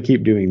I'm just going to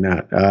keep doing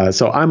that.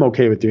 So I'm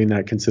okay with doing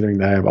that, considering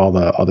that I have all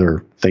the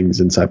other things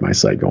inside my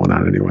site going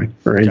on anyway,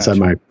 or inside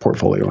my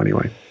portfolio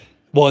anyway.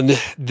 Well,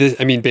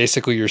 and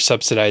basically you're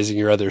subsidizing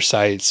your other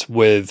sites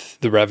with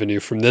the revenue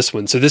from this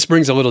one. So this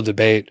brings a little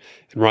debate.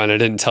 And Ron, I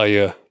didn't tell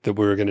you that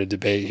we were going to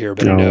debate here,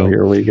 but I know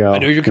here we go. I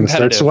know you're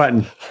competitive. Start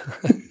sweating.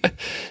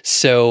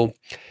 So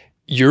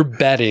you're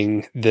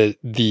betting that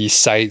the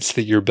sites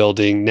that you're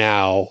building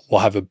now will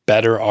have a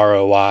better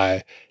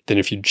ROI than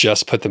if you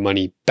just put the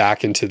money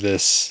back into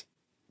this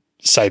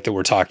site that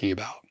we're talking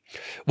about.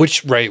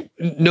 Which, right,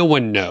 no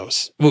one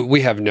knows.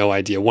 We have no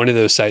idea. One of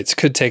those sites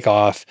could take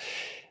off.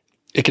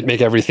 It could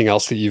make everything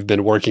else that you've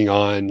been working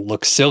on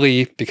look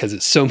silly because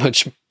it's so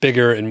much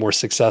bigger and more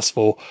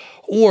successful,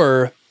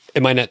 or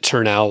it might not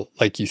turn out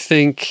like you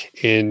think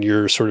and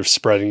you're sort of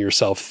spreading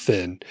yourself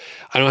thin.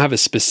 I don't have a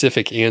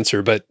specific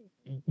answer, but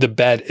the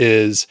bet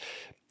is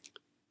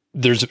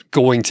there's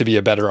going to be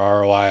a better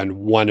ROI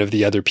on one of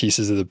the other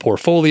pieces of the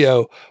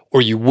portfolio,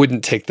 or you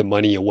wouldn't take the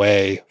money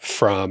away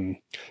from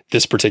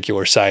this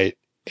particular site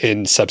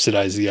and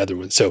subsidize the other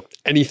one. So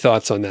any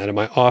thoughts on that? Am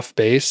I off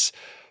base?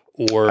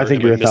 Or I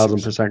think you're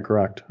 1,000%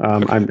 correct.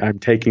 Okay. I'm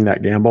taking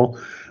that gamble.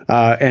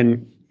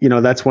 And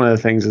that's one of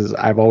the things is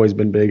I've always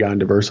been big on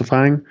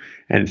diversifying,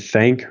 and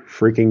thank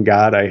freaking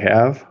God I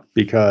have,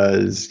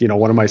 because,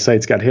 one of my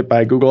sites got hit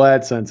by Google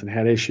AdSense and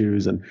had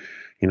issues, and,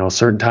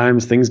 certain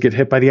times things get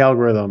hit by the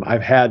algorithm.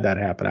 I've had that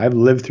happen. I've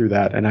lived through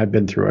that and I've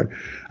been through it.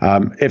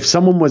 If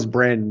someone was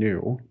brand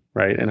new,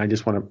 right, and I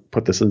just want to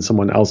put this in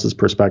someone else's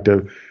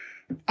perspective,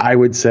 I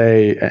would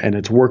say, and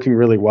it's working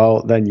really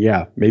well, then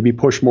maybe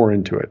push more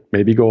into it.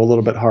 Maybe go a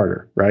little bit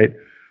harder, right?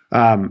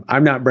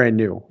 I'm not brand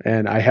new,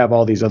 and I have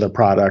all these other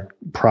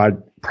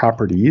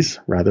properties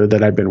rather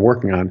that I've been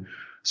working on.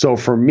 So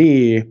for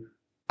me,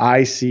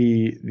 I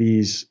see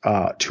these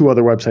 2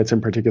 other websites in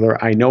particular,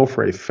 I know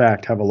for a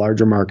fact have a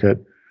larger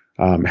market,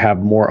 have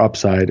more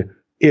upside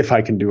if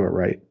I can do it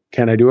right.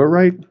 Can I do it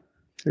right?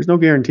 There's no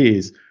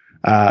guarantees,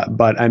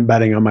 but I'm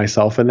betting on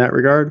myself in that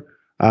regard.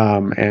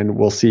 And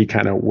we'll see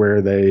kind of where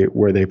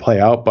they play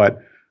out. But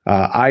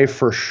I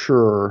for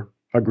sure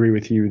agree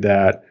with you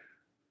that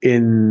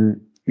in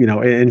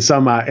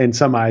some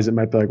eyes it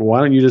might be like, well,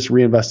 why don't you just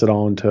reinvest it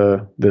all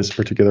into this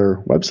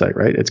particular website,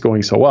 right? It's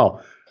going so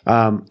well.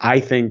 I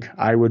think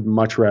I would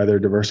much rather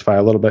diversify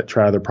a little bit,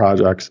 try other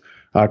projects.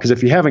 Because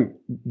if you haven't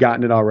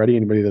gotten it already,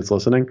 anybody that's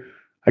listening,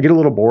 I get a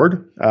little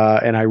bored,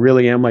 and I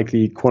really am like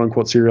the quote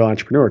unquote serial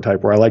entrepreneur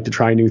type where I like to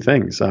try new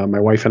things. My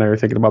wife and I are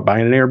thinking about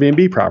buying an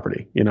Airbnb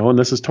property, and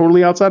this is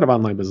totally outside of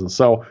online business.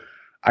 So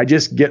I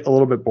just get a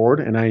little bit bored,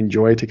 and I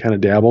enjoy to kind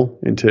of dabble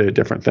into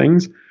different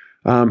things.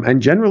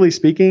 And generally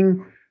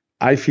speaking,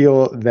 I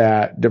feel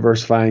that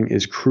diversifying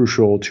is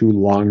crucial to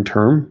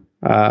long-term,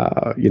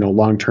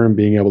 long-term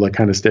being able to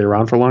kind of stay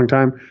around for a long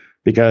time.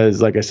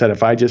 Because like I said,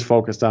 if I just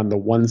focused on the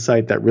one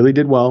site that really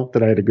did well,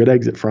 that I had a good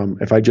exit from,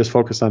 if I just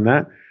focused on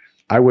that,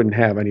 I wouldn't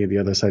have any of the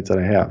other sites that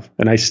I have.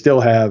 And I still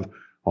have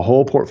a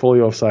whole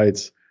portfolio of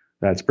sites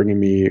that's bringing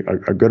me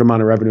a good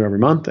amount of revenue every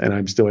month, and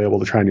I'm still able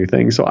to try new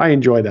things. So I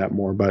enjoy that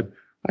more, but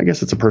I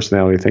guess it's a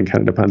personality thing,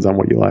 kind of depends on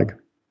what you like.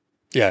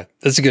 Yeah,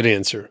 that's a good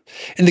answer.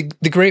 And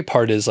the great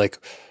part is like,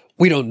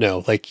 we don't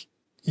know, like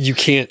you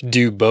can't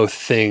do both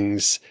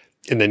things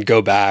and then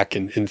go back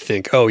and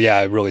think, oh yeah,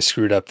 I really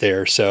screwed up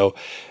there. So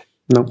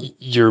no.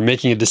 You're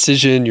making a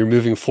decision, you're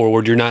moving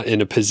forward. You're not in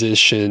a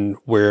position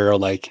where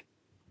like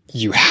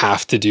you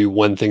have to do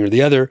one thing or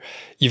the other.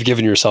 You've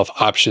given yourself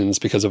options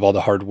because of all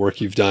the hard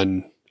work you've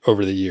done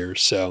over the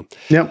years. So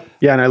yep.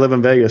 Yeah. And I live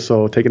in Vegas,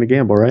 so taking a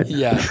gamble, right?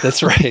 Yeah,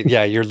 that's right.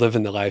 Yeah. You're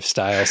living the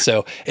lifestyle.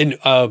 So, and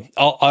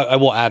I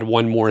will add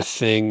one more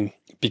thing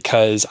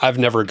because I've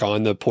never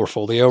gone the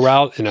portfolio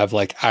route and I've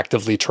like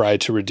actively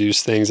tried to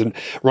reduce things, and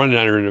Ron and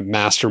I are in a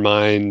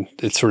mastermind.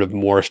 It's sort of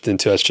morphed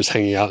into us just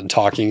hanging out and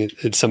talking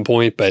at some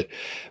point, but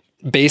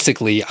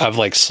basically I've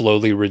like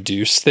slowly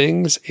reduced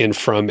things. And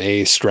from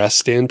a stress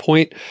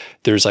standpoint,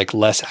 there's like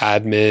less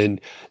admin,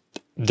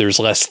 there's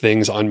less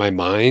things on my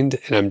mind,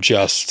 and I'm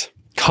just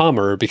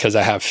calmer because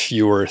I have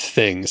fewer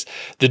things.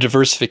 The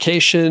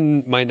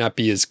diversification might not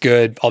be as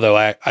good, although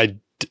I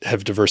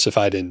have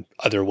diversified in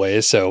other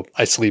ways. So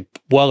I sleep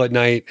well at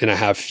night and I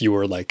have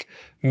fewer like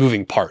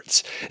moving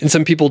parts. And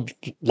some people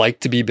like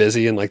to be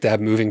busy and like to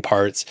have moving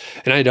parts,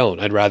 and I don't.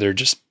 I'd rather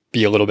just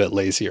be a little bit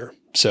lazier.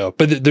 So,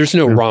 but there's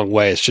no wrong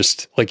way. It's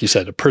just, like you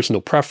said, a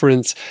personal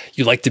preference.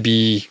 You like to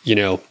be,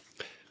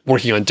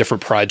 working on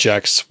different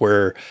projects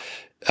where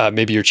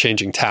maybe you're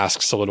changing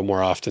tasks a little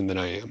more often than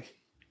I am.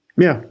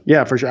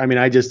 Yeah, for sure. I mean,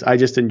 I just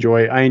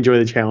enjoy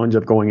the challenge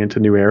of going into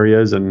new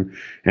areas and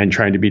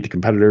trying to beat the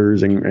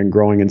competitors and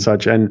growing and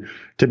such. And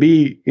to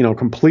be,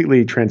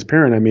 completely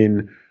transparent, I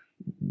mean,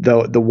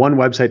 the one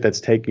website that's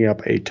taking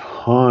up a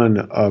ton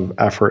of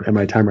effort in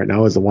my time right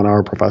now is the 1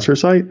 Hour Professor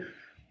site.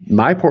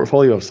 My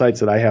portfolio of sites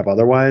that I have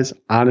otherwise,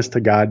 honest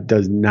to God,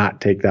 does not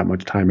take that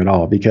much time at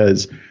all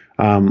because,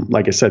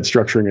 like I said,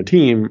 structuring a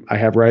team, I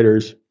have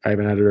writers, I have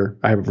an editor,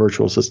 I have a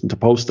virtual assistant to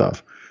post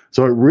stuff.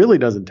 So it really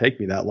doesn't take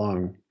me that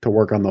long to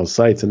work on those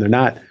sites, and they're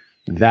not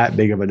that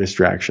big of a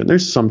distraction.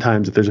 There's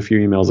sometimes if there's a few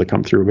emails that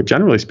come through, but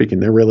generally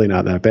speaking, they're really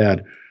not that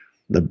bad.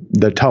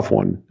 The tough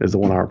one is the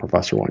 1 Hour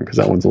Professor one because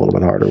that one's a little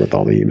bit harder with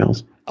all the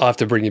emails. I'll have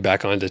to bring you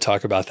back on to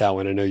talk about that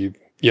one. I know you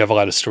have a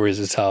lot of stories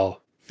to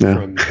tell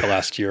from the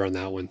last year on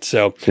that one.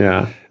 So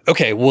yeah.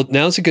 Okay, well,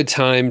 now's a good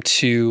time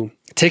to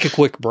take a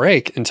quick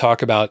break and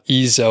talk about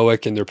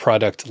Ezoic and their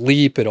product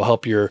Leap. It'll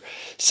help your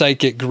site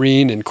get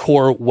green in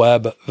Core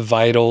Web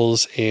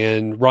Vitals.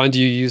 And Ron,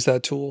 do you use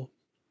that tool?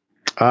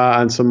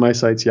 On some of my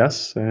sites,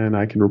 yes, and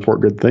I can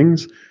report good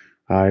things.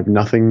 I have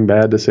nothing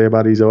bad to say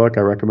about Ezoic.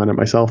 I recommend it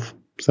myself.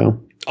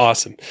 So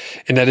awesome.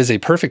 And that is a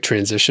perfect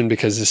transition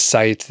because the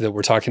site that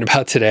we're talking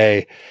about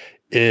today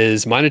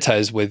is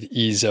monetized with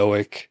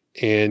Ezoic.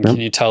 And can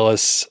you tell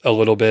us a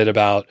little bit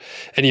about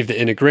any of the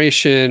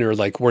integration or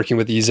like working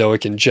with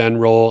Ezoic in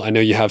general? I know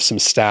you have some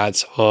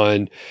stats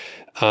on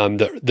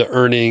the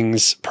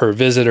earnings per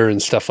visitor and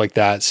stuff like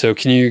that. So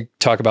can you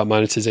talk about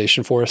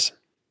monetization for us?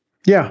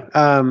 Yeah.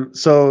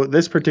 So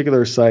this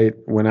particular site,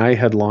 when I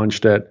had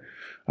launched it,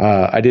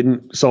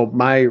 so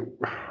my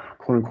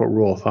quote unquote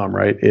rule of thumb,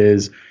 right,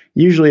 is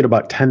usually at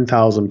about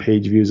 10,000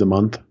 page views a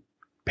month.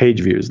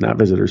 Page views, not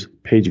visitors,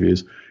 page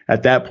views.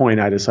 At that point,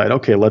 I decide,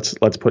 okay, let's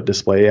put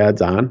display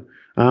ads on.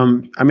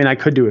 I mean, I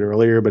could do it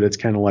earlier, but it's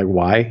kind of like,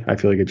 why? I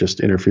feel like it just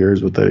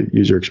interferes with the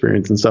user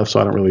experience and stuff, so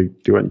I don't really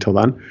do it until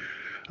then.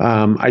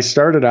 I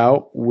started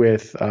out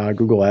with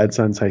Google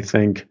AdSense, I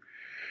think,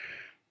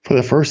 for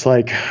the first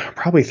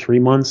probably 3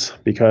 months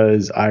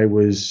because I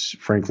was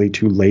frankly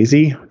too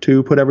lazy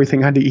to put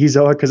everything onto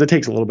Ezoic because it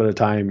takes a little bit of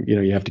time.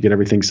 You have to get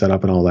everything set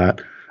up and all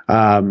that.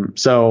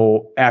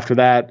 So after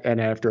that, and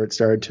after it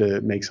started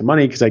to make some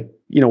money, because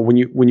when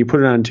you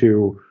put it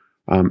onto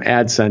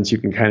AdSense, you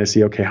can kind of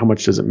see, okay, how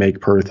much does it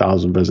make per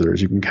 1,000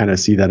 visitors? You can kind of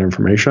see that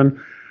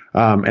information.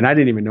 And I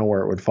didn't even know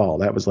where it would fall.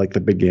 That was like the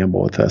big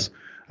gamble with this.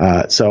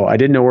 So I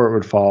didn't know where it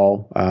would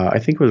fall. I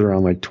think it was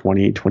around like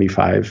 20,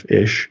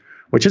 25-ish,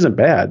 which isn't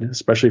bad,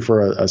 especially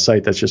for a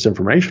site that's just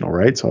informational,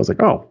 right? So I was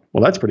like, oh,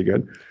 well, that's pretty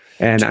good.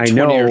 And I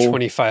know $20 or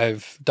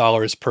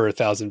 $25 per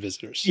 1,000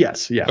 visitors.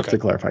 Yes. Yeah. Okay. To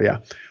clarify. Yeah.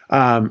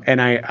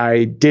 And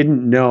I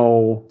didn't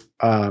know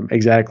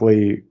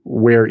exactly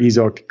where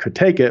Ezoic could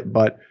take it,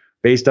 but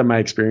based on my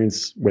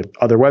experience with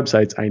other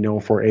websites, I know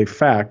for a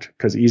fact,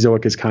 because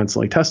Ezoic is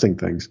constantly testing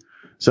things.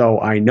 So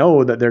I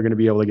know that they're going to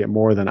be able to get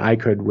more than I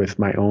could with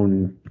my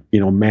own,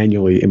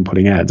 manually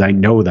inputting ads. I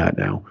know that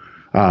now.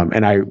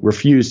 And I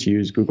refused to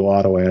use Google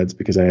Auto Ads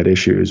because I had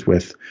issues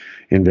with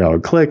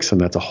invalid clicks, and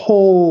that's a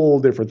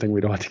whole different thing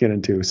we don't have to get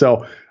into.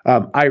 So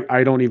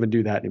I don't even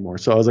do that anymore.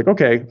 So I was like,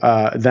 okay.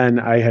 Then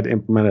I had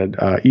implemented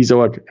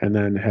Ezoic and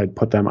then had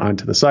put them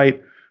onto the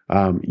site,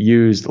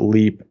 used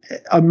Leap,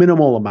 a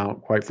minimal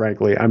amount, quite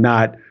frankly. I'm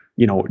not,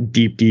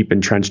 deep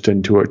entrenched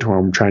into it to where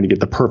I'm trying to get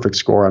the perfect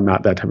score. I'm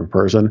not that type of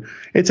person.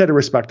 It's at a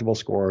respectable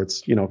score.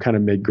 It's, kind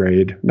of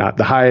mid-grade, not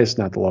the highest,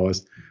 not the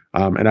lowest.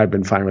 And I've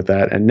been fine with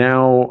that. And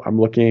now I'm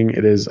looking,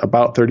 it is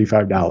about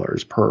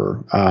 $35 per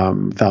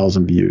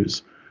 1,000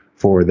 views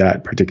for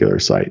that particular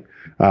site,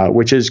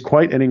 which is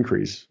quite an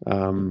increase.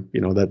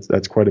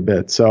 That's quite a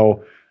bit.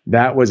 So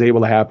that was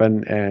able to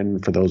happen.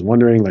 And for those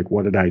wondering, like,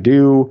 what did I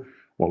do?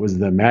 What was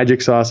the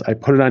magic sauce? I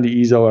put it onto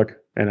Ezoic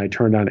and I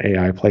turned on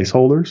AI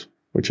placeholders,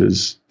 which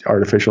is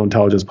artificial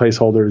intelligence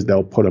placeholders.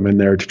 They'll put them in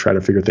there to try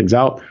to figure things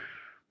out.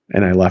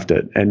 And I left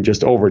it. And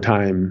just over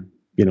time,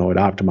 it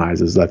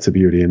optimizes. That's the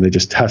beauty. And they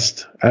just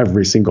test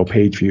every single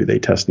page view. They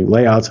test new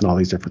layouts and all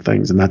these different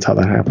things. And that's how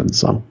that happens.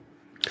 So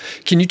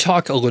can you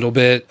talk a little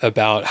bit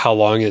about how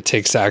long it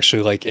takes to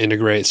actually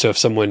integrate? So if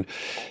someone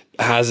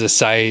has a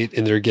site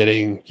and they're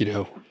getting,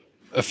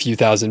 a few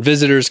thousand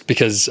visitors,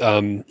 because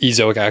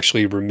Ezoic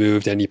actually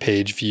removed any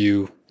page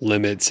view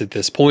limits at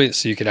this point,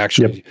 so you could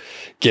actually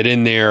get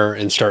in there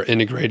and start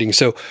integrating.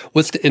 So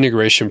what's the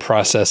integration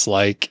process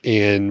like,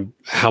 and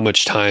how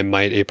much time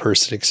might a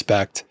person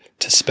expect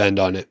to spend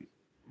on it?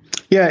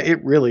 Yeah,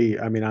 it really,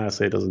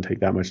 honestly, it doesn't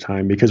take that much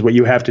time, because what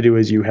you have to do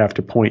is you have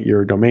to point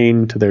your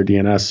domain to their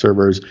DNS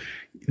servers.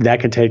 That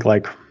can take,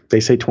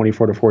 they say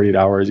 24 to 48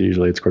 hours.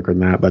 Usually it's quicker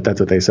than that, but that's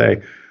what they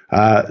say.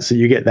 So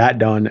you get that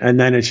done. And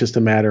then it's just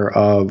a matter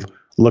of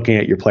looking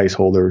at your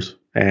placeholders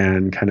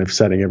and kind of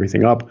setting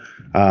everything up.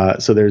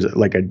 So there's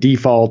a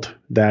default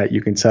that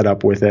you can set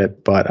up with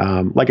it. But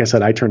like I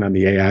said, I turn on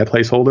the AI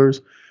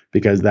placeholders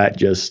because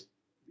that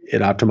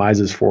it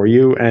optimizes for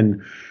you.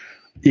 And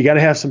you got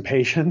to have some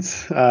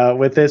patience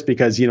with this,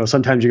 because,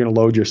 sometimes you're going to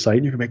load your site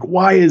and you're going to be like,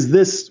 why is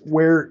this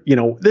where,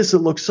 this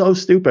looks so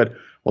stupid.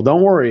 Well,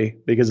 don't worry,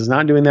 because it's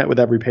not doing that with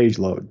every page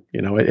load.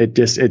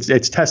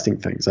 It's testing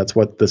things. That's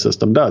what the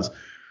system does.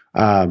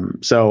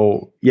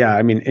 So yeah,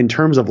 in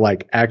terms of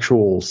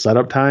actual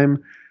setup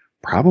time,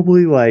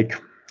 probably I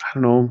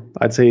don't know,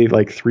 I'd say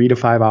 3 to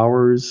 5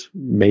 hours,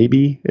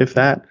 maybe, if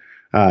that,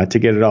 to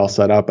get it all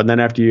set up. And then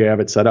after you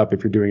have it set up,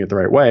 if you're doing it the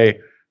right way,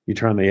 you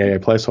turn on the AI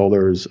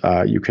placeholders,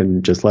 you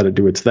can just let it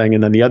do its thing.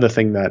 And then the other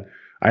thing that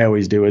I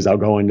always do is I'll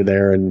go into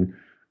there and,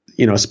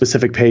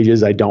 specific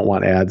pages I don't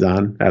want ads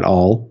on at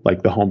all,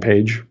 like the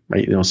homepage,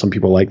 right? Some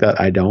people like that.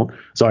 I don't.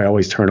 So I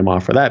always turn them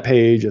off for that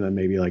page, and then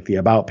maybe the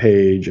about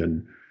page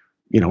and,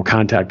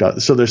 contact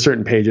us. So there's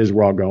certain pages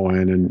where I'll go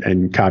in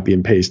and copy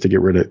and paste to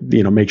get rid of,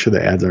 make sure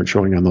the ads aren't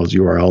showing on those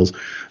URLs.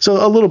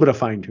 So a little bit of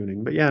fine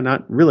tuning, but yeah,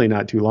 not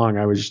too long.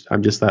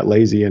 I'm just that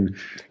lazy. And,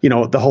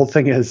 the whole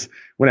thing is,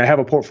 when I have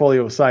a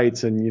portfolio of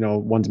sites and,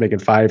 one's making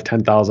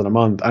 5,000-10,000 a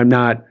month, I'm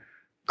not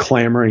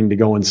clamoring to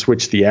go and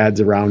switch the ads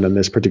around on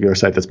this particular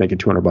site that's making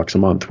 $200 a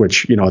month,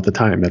 which, at the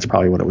time, that's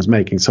probably what it was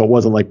making. So it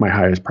wasn't my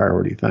highest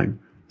priority thing.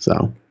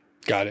 So.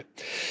 Got it.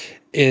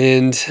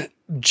 And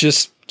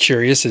just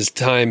curious, as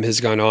time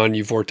has gone on,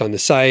 you've worked on the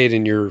site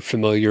and you're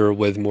familiar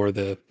with more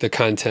the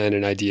content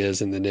and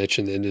ideas and the niche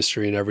and the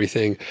industry and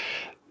everything.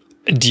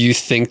 Do you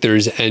think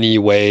there's any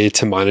way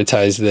to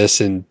monetize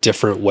this in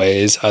different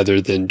ways other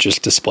than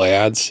just display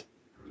ads?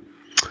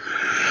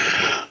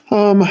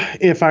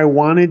 If I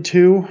wanted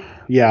to,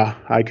 yeah,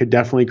 I could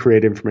definitely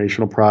create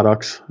informational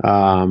products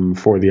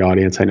for the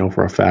audience. I know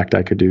for a fact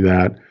I could do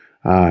that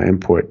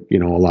and put, a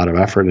lot of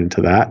effort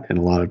into that and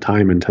a lot of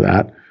time into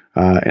that.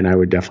 And I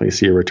would definitely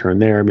see a return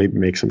there, maybe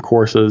make some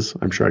courses.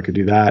 I'm sure I could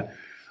do that.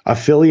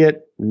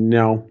 Affiliate,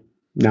 no,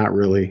 not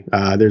really.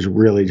 There's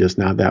really just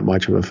not that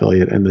much of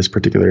affiliate in this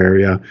particular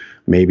area.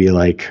 Maybe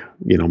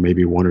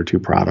maybe 1 or 2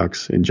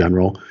 products in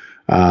general.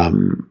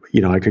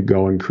 I could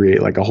go and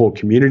create a whole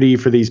community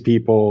for these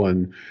people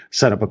and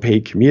set up a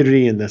paid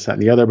community and this, that,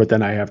 and the other, but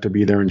then I have to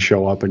be there and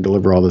show up and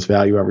deliver all this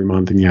value every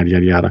month and yada,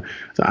 yada, yada.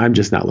 So I'm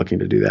just not looking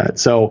to do that.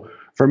 So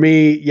for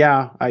me,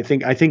 yeah, I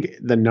think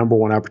the number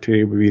one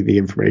opportunity would be the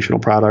informational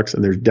products,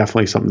 and there's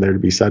definitely something there to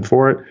be said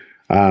for it.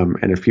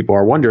 And if people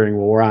are wondering,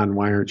 well, Ron,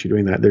 why aren't you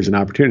doing that? There's an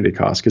opportunity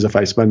cost, because if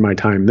I spend my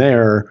time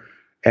there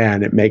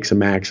and it makes a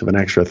max of an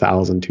extra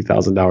 $1,000,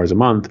 $2,000 a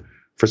month,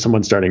 for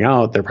someone starting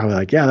out, they're probably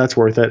like, yeah, that's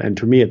worth it. And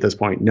to me at this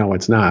point, no,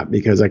 it's not,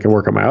 because I can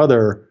work on my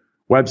other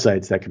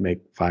websites that can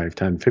make 5,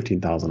 10,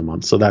 15,000 a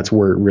month. So that's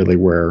where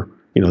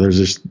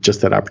there's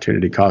just that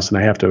opportunity cost. And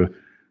I have to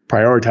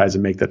prioritize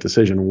and make that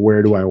decision.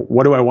 What do I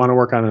want to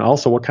work on? And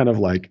also what kind of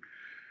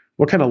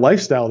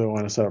lifestyle do I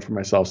want to set up for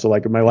myself? So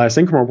in my last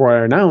income report,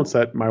 I announced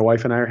that my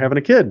wife and I are having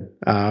a kid.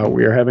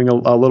 We are having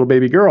a little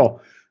baby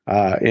girl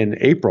in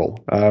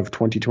April of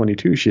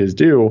 2022. She is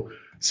due.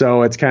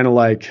 So it's kind of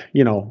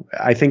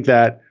I think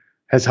that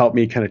has helped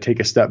me kind of take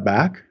a step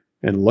back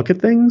and look at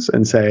things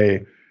and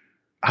say,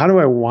 how do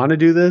I want to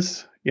do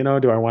this?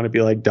 Do I want to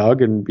be like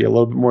Doug and be a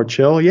little bit more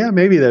chill? Yeah,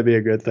 maybe that'd be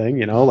a good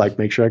thing,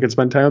 make sure I can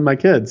spend time with my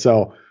kids.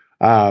 So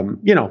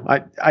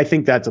I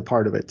think that's a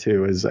part of it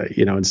too, is,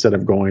 instead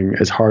of going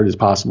as hard as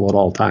possible at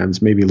all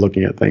times, maybe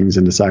looking at things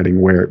and deciding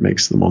where it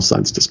makes the most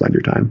sense to spend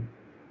your time.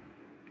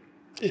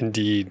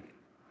 Indeed.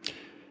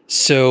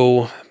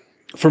 So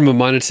from a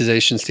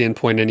monetization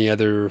standpoint, any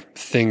other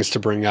things to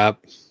bring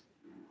up,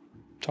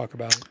 talk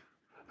about?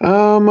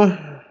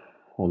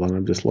 Hold on.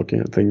 I'm just looking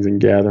at things and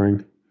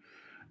gathering.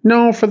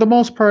 No, for the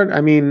most part,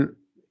 I mean,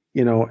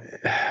 I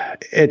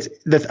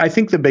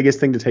think the biggest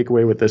thing to take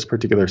away with this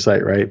particular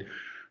site, right?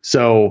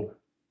 So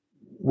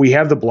we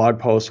have the blog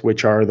posts,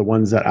 which are the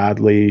ones that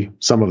oddly,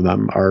 some of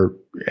them are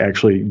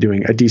actually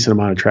doing a decent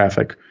amount of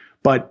traffic.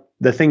 But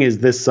the thing is,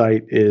 this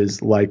site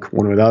is like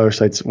one of the other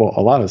sites, well,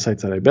 a lot of the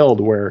sites that I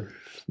build where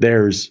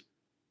there's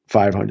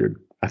 500,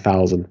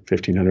 1,000,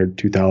 1,500,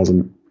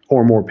 2,000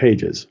 or more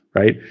pages,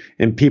 right?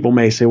 And people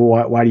may say,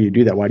 well, why do you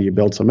do that? Why do you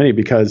build so many?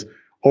 Because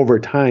over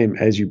time,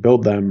 as you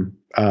build them,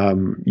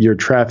 your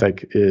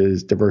traffic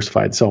is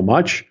diversified so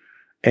much,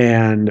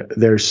 and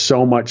there's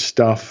so much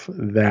stuff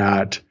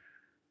that,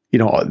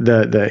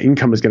 the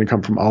income is going to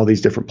come from all these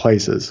different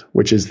places,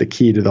 which is the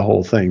key to the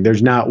whole thing.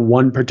 There's not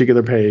one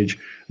particular page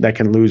that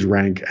can lose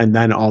rank, and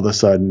then all of a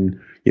sudden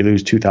you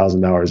lose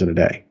 $2,000 in a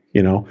day,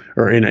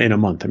 or in a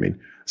month. I mean,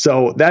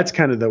 so that's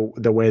kind of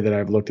the way that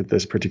I've looked at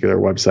this particular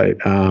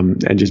website,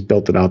 and just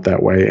built it out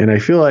that way. And I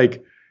feel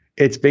like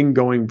it's been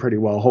going pretty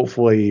well.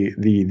 Hopefully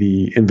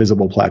the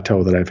invisible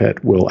plateau that I've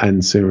hit will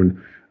end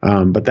soon.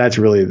 But that's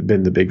really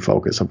been the big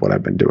focus of what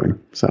I've been doing.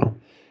 So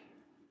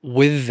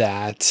with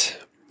that,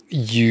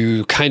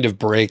 you kind of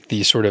break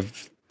the sort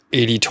of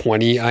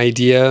 80-20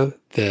 idea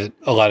that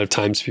a lot of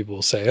times people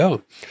will say,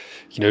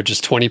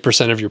 just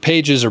 20% of your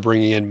pages are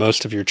bringing in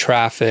most of your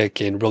traffic,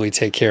 and really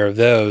take care of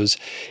those.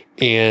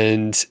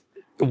 And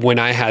when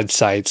I had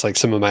sites, like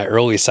some of my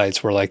early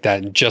sites were like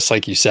that. And just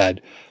like you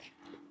said,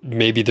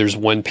 maybe there's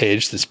one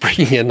page that's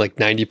bringing in like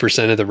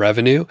 90% of the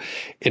revenue.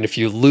 And if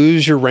you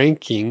lose your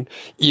ranking,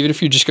 even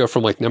if you just go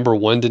from like number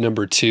 1 to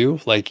number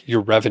 2, like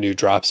your revenue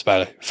drops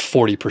by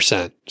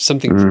 40%,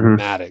 something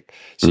dramatic.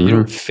 So you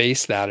don't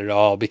face that at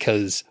all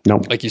because,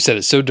 like you said,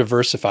 it's so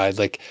diversified.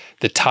 Like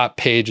the top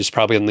page is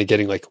probably only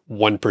getting like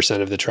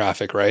 1% of the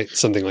traffic, right?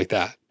 Something like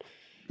that.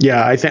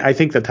 Yeah, I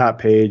think the top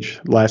page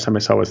last time I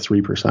saw was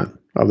 3%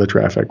 of the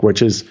traffic,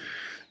 which is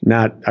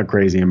not a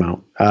crazy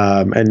amount.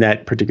 And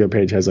that particular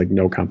page has like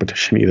no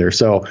competition either.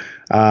 So,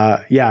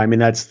 I mean,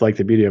 that's like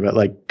the beauty of it.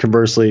 Like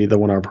conversely, the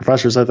 1 Hour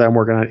Professor site that I'm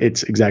working on,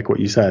 it's exactly what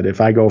you said.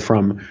 If I go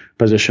from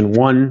position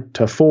 1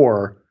 to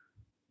 4,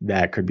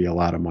 that could be a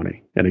lot of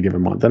money in a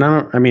given month.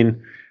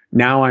 And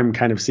now I'm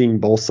kind of seeing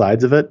both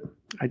sides of it.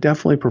 I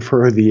definitely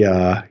prefer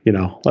the,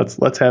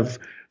 let's have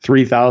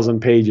 3,000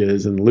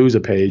 pages and lose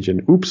a page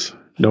and oops,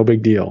 no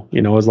big deal.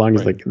 As long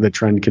as the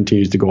trend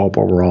continues to go up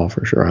overall,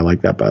 for sure. I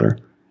like that better.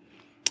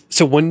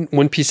 So one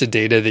piece of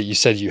data that you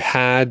said you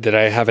had that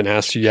I haven't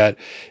asked you yet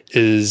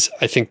is,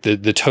 I think, the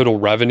total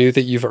revenue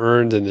that you've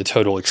earned and the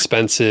total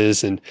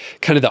expenses and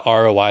kind of the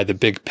ROI, the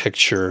big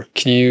picture.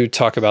 Can you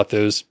talk about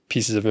those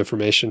pieces of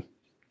information?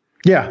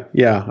 Yeah.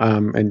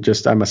 And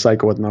just, I'm a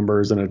psycho with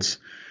numbers, and it's,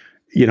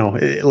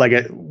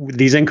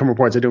 these income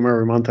reports, I do them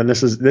every month, and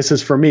this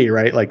is for me,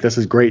 right? Like, this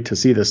is great to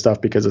see this stuff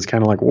because it's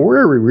kind of like, well, where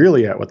are we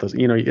really at with this?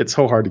 It's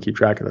so hard to keep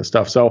track of this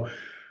stuff. So,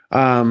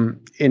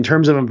 in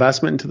terms of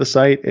investment into the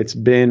site, it's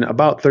been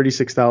about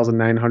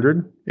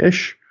 36,900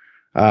 ish.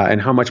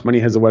 And how much money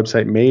has the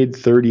website made?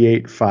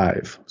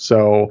 38.5.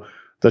 So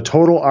the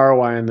total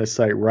ROI on this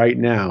site right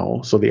now,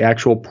 so the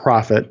actual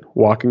profit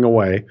walking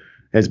away,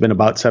 has been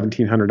about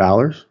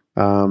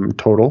 $1,700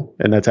 total.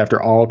 And that's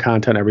after all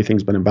content,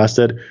 everything's been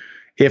invested.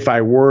 If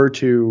I were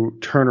to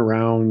turn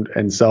around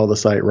and sell the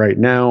site right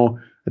now,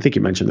 I think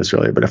you mentioned this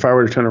earlier, but if I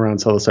were to turn around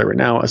and sell the site right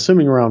now,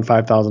 assuming around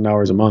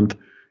 $5,000 a month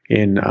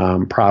in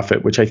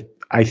profit, which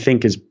I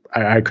think is,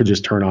 I could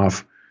just turn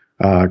off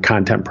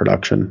content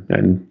production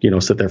and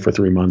sit there for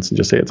 3 months and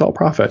just say it's all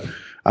profit.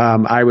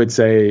 I would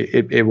say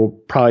it will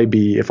probably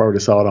be, if I were to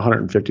sell it,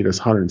 150 to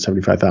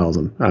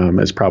 175,000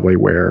 is probably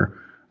where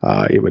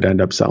it would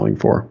end up selling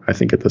for, I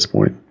think, at this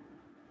point.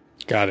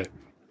 Got it.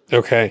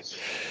 Okay.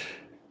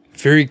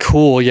 Very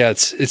cool. Yeah,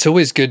 it's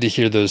always good to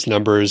hear those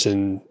numbers,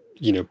 and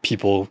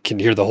people can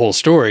hear the whole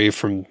story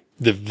from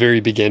the very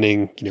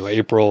beginning,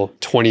 April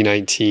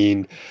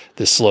 2019,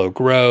 the slow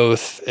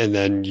growth, and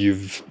then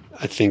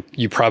I think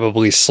you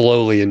probably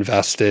slowly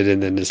invested,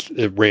 and then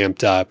it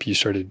ramped up. You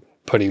started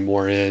putting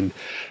more in.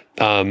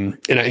 And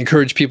I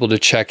encourage people to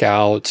check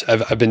out,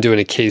 I've been doing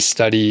a case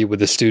study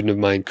with a student of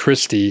mine,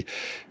 Christy,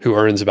 who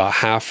earns about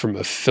half from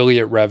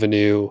affiliate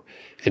revenue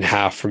and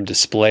half from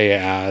display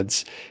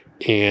ads.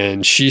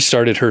 And she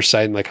started her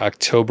site in like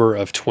October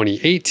of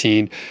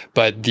 2018.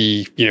 But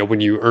when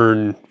you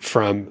earn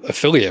from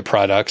affiliate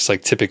products,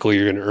 like typically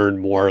you're going to earn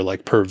more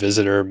like per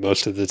visitor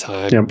most of the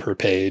time, per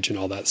page and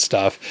all that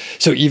stuff.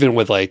 So even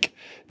with like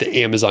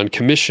the Amazon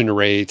commission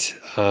rate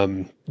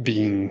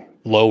being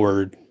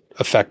lowered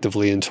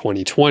effectively in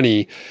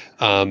 2020,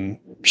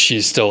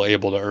 she's still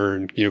able to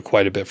earn,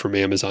 quite a bit from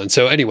Amazon.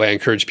 So anyway, I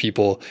encourage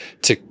people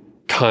to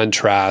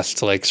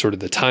contrast like sort of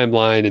the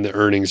timeline and the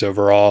earnings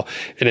overall.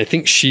 And I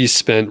think she's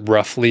spent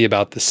roughly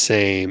about the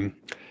same,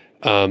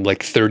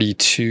 like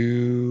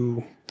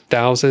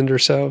 32,000 or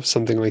so,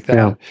 something like that.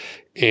 Yeah.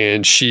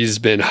 And she's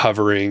been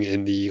hovering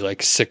in the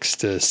like $6,000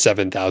 to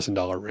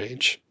 $7,000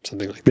 range,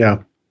 something like that. Yeah.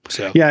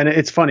 So yeah, and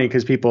it's funny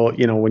because people,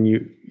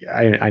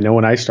 I know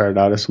when I started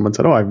out, if someone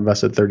said, "Oh, I've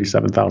invested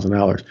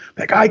 $37,000,"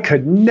 like I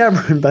could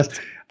never invest.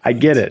 I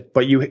get it,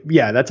 but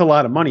that's a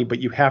lot of money. But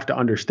you have to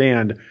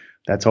understand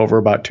that's over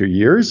about 2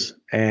 years,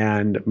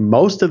 and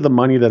most of the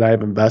money that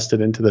I've invested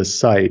into this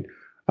site,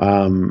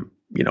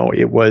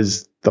 it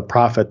was the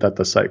profit that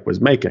the site was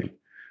making.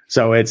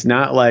 So it's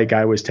not like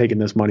I was taking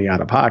this money out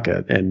of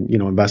pocket and,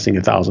 investing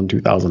 $1,000,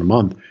 $2,000 a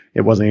month.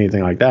 It wasn't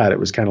anything like that. It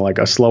was kind of like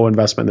a slow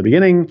investment in the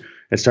beginning.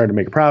 It started to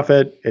make a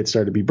profit. It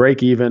started to be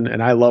break even.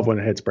 And I love when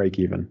it hits break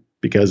even,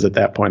 because at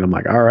that point I'm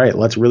like, all right,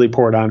 let's really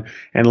pour it on.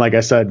 And like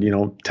I said,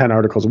 10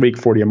 articles a week,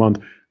 40 a month.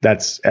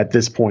 That's at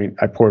this point,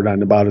 I poured it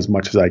on about as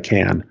much as I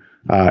can.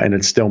 And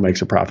it still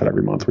makes a profit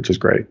every month, which is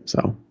great.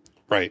 So.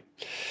 Right.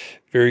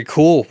 Very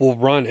cool. Well,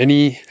 Ron,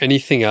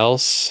 anything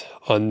else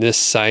on this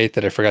site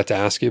that I forgot to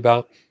ask you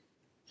about?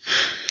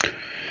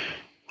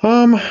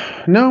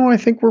 No, I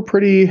think we're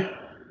pretty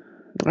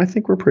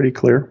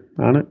clear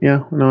on it.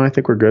 Yeah, no, I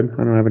think we're good. I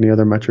don't have any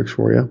other metrics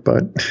for you,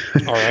 but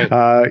all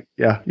right.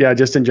 Yeah.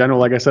 Just in general,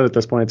 like I said, at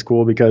this point, it's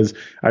cool because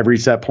I've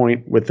reached that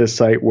point with this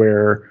site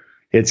where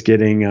it's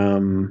getting,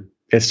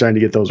 it's starting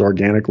to get those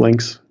organic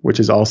links,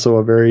 which is also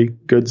a very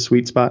good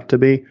sweet spot to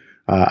be.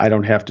 I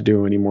don't have to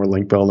do any more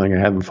link building. I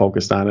haven't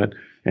focused on it.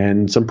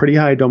 And some pretty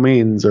high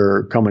domains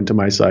are coming to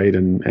my site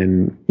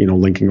and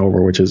linking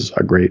over, which is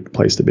a great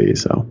place to be.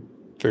 So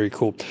very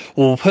cool.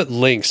 Well, we'll put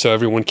links so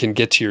everyone can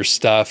get to your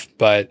stuff,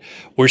 but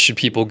where should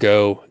people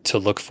go to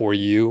look for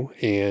you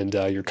and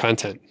your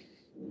content?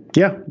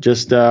 Yeah,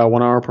 just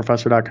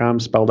onehourprofessor.com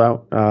spelled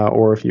out.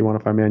 Or if you want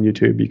to find me on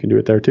YouTube, you can do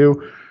it there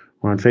too.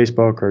 Or on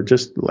Facebook or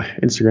just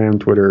Instagram,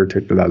 Twitter,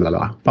 TikTok, blah, blah,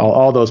 blah.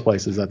 All those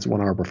places. That's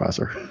 1 Hour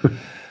Professor.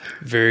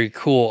 Very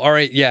cool. All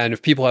right. Yeah. And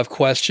if people have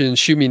questions,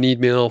 shoot me an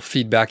email,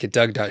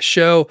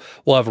 feedback@doug.show.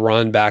 We'll have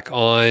Ron back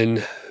on.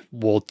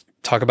 We'll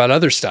talk about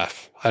other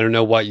stuff. I don't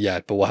know what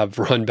yet, but we'll have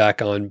Ron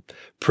back on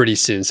pretty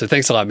soon. So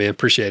thanks a lot, man.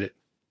 Appreciate it.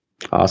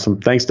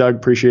 Awesome. Thanks, Doug.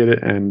 Appreciate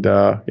it. And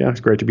it's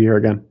great to be here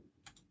again.